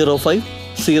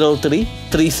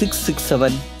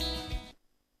 9605033667.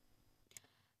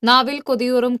 നാവിൽ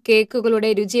കൊതിയൂറും കേക്കുകളുടെ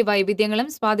രുചി വൈവിധ്യങ്ങളും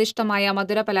സ്വാദിഷ്ടമായ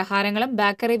മധുര പലഹാരങ്ങളും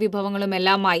ബേക്കറി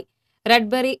വിഭവങ്ങളുമെല്ലാമായി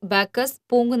റെഡ്ബെറി ബേക്കേഴ്സ്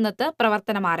പൂങ്കുന്നത്ത്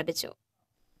പ്രവർത്തനമാരംഭിച്ചു.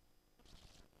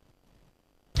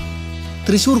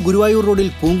 തൃശൂർ ഗുരുവായൂർ റോഡിൽ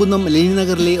പൂങ്കുന്നം ലെനിൻ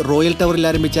നഗറിലെ റോയൽ ടവറിൽ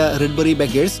ആരംഭിച്ച റെഡ്ബെറി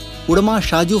ബേക്കേഴ്സ് ഉടമ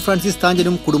ഷാജു ഫ്രാൻസിസ്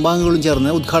താഞ്ചനും കുടുംബാംഗങ്ങളും ചേർന്ന്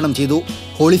ഉദ്ഘാടനം ചെയ്തു.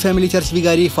 ഹോളി ഫാമിലി ചർച്ച്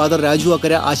വികാരി ഫാദർ രാജു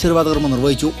അക്കര ആശീർവാദകർമ്മം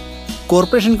നിർവഹിച്ചു.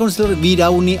 Corporation councillor V.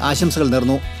 രാവുണ്ണി ആശംസകൾ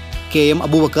നേർന്നു. KM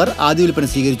അബൂബക്കർ ആദ്യ വിൽപ്പന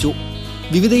സ്വീകരിച്ചു.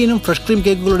 വിവിധയിനം ഫ്രഷ് ക്രീം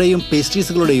കേക്കുകളുടെയും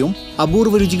പേസ്ട്രീസുകളുടെയും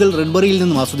അപൂർവ രുചികൾ റെഡ്ബെറിയിൽ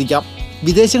നിന്നും ആസ്വദിക്കാം.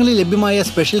 വിദേശങ്ങളിൽ ലഭ്യമായ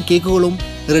സ്പെഷ്യൽ കേക്കുകളും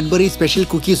റെഡ്ബെറി സ്പെഷ്യൽ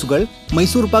കുക്കീസുകൾ,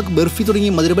 മൈസൂർ പാക്ക്, ബർഫി തുടങ്ങി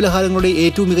മധുരപലഹാരങ്ങളുടെ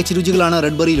ഏറ്റവും മികച്ച രുചികളാണ്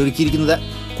റെഡ്ബെറിയിൽ ഒരുക്കിയിരിക്കുന്നത്.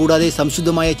 കൂടാതെ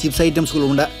സംശുദ്ധമായ ചിപ്സ്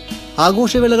ഐറ്റംസുകളുണ്ട്.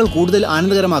 ആഘോഷവേളകൾ കൂടുതൽ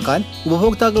ആനന്ദകരമാക്കാൻ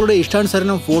ഉപഭോക്താക്കളുടെ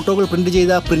ഇഷ്ടാനുസരണം ഫോട്ടോകൾ പ്രിന്റ്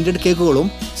ചെയ്ത printed കേക്കുകളും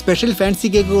special fancy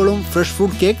കേക്കുകളും fresh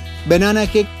fruit cake, banana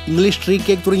cake, English tree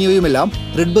cake തുടങ്ങിയവയുമെല്ലാം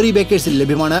റെഡ്ബെറി ബേക്കേഴ്സിൽ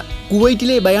ലഭ്യമാണ്.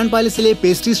 കുവൈറ്റിലെ ബയാൻ പാലസിലെ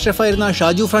പേസ്ട്രീസ് ഷെഫായിരുന്ന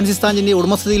ഷാജു ഫ്രാൻസിസ് താഞ്ചിന്റെ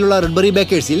ഉടമസ്ഥതയിലുള്ള റെഡ്ബെറി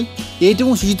ബേക്കേഴ്സിൽ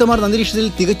ഏറ്റവും ശുചിത്വമാർന്ന അന്തരീക്ഷത്തിൽ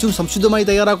തികച്ചും സംശുദ്ധമായി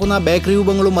തയ്യാറാക്കുന്ന ബേക്കറി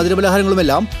രൂപങ്ങളും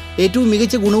മധുരപലഹാരങ്ങളുമെല്ലാം ഏറ്റവും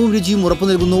മികച്ച ഗുണവും രുചിയും ഉറപ്പു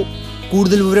നൽകുന്നു.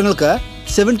 കൂടുതൽ വിവരങ്ങൾക്ക്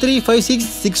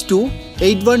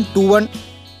 7356628121.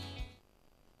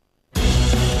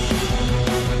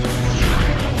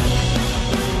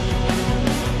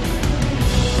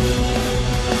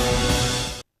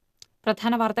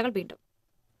 പ്രധാന വാർത്തകൾ വീണ്ടും.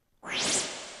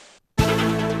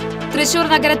 തൃശൂർ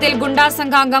നഗരത്തിൽ ഗുണ്ടാ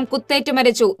സംഘാംഗം കുത്തേറ്റ്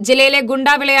മരിച്ചു. ജില്ലയിലെ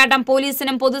ഗുണ്ടാ വിളയാട്ടം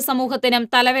പോലീസിനും പൊതുസമൂഹത്തിനും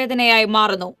തലവേദനയായി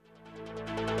മാറുന്നു.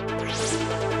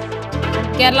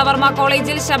 കേരളവർമ്മ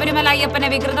കോളേജിൽ ശബരിമല അയ്യപ്പനെ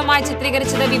വികൃതമായി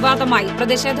ചിത്രീകരിച്ചത് വിവാദമായി.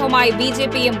 പ്രതിഷേധവുമായി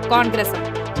ബിജെപിയും കോൺഗ്രസും.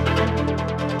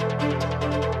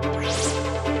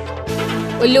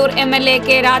 ഉല്ലൂർ MLA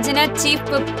കെ രാജന്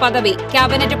ചീഫ് വിപ്പ് പദവി.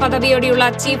 ക്യാബിനറ്റ് പദവിയോടെയുള്ള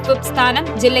ചീഫ് വിപ്പ്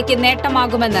സ്ഥാനം ജില്ലയ്ക്ക്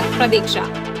നേട്ടമാകുമെന്ന് പ്രതീക്ഷ.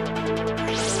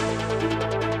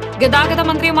 ഗതാഗത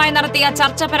മന്ത്രിയുമായി നടത്തിയ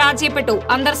ചർച്ച പരാജയപ്പെട്ടു.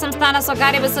 അന്തർ സംസ്ഥാന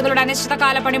സ്വകാര്യ ബസ്സുകളുടെ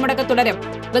അനിശ്ചിതകാല പണിമുടക്ക് തുടരും.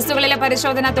 ബസ്സുകളിലെ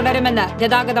പരിശോധന തുടരുമെന്ന്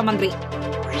ഗതാഗത മന്ത്രി.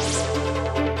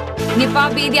 നിപ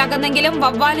ഭീതി അകന്നെങ്കിലും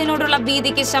വവ്വാലിനോടുള്ള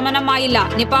ഭീതിക്ക് ശമനമായില്ല.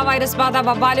 നിപ വൈറസ് ബാധ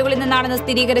വവ്വാലുകളിൽ നിന്നാണെന്ന്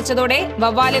സ്ഥിരീകരിച്ചതോടെ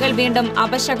വവ്വാലുകൾ വീണ്ടും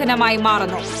അപശകുനമായി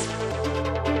മാറുന്നു.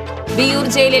 വിയൂർ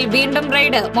ജയിലിൽ വീണ്ടും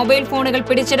റെയ്ഡ്. മൊബൈൽ ഫോണുകൾ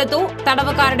പിടിച്ചെടുത്തു.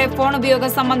 തടവുകാരുടെ ഫോൺ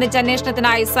ഉപയോഗം സംബന്ധിച്ച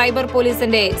അന്വേഷണത്തിനായി സൈബർ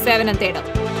പോലീസിന്റെ സേവനം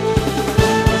തേടും.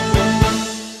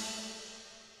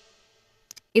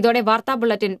 ഇതോടെ വാർത്താ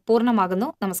ബുള്ളറ്റിൻ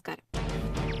പൂർണ്ണമാകുന്നു. നമസ്കാരം.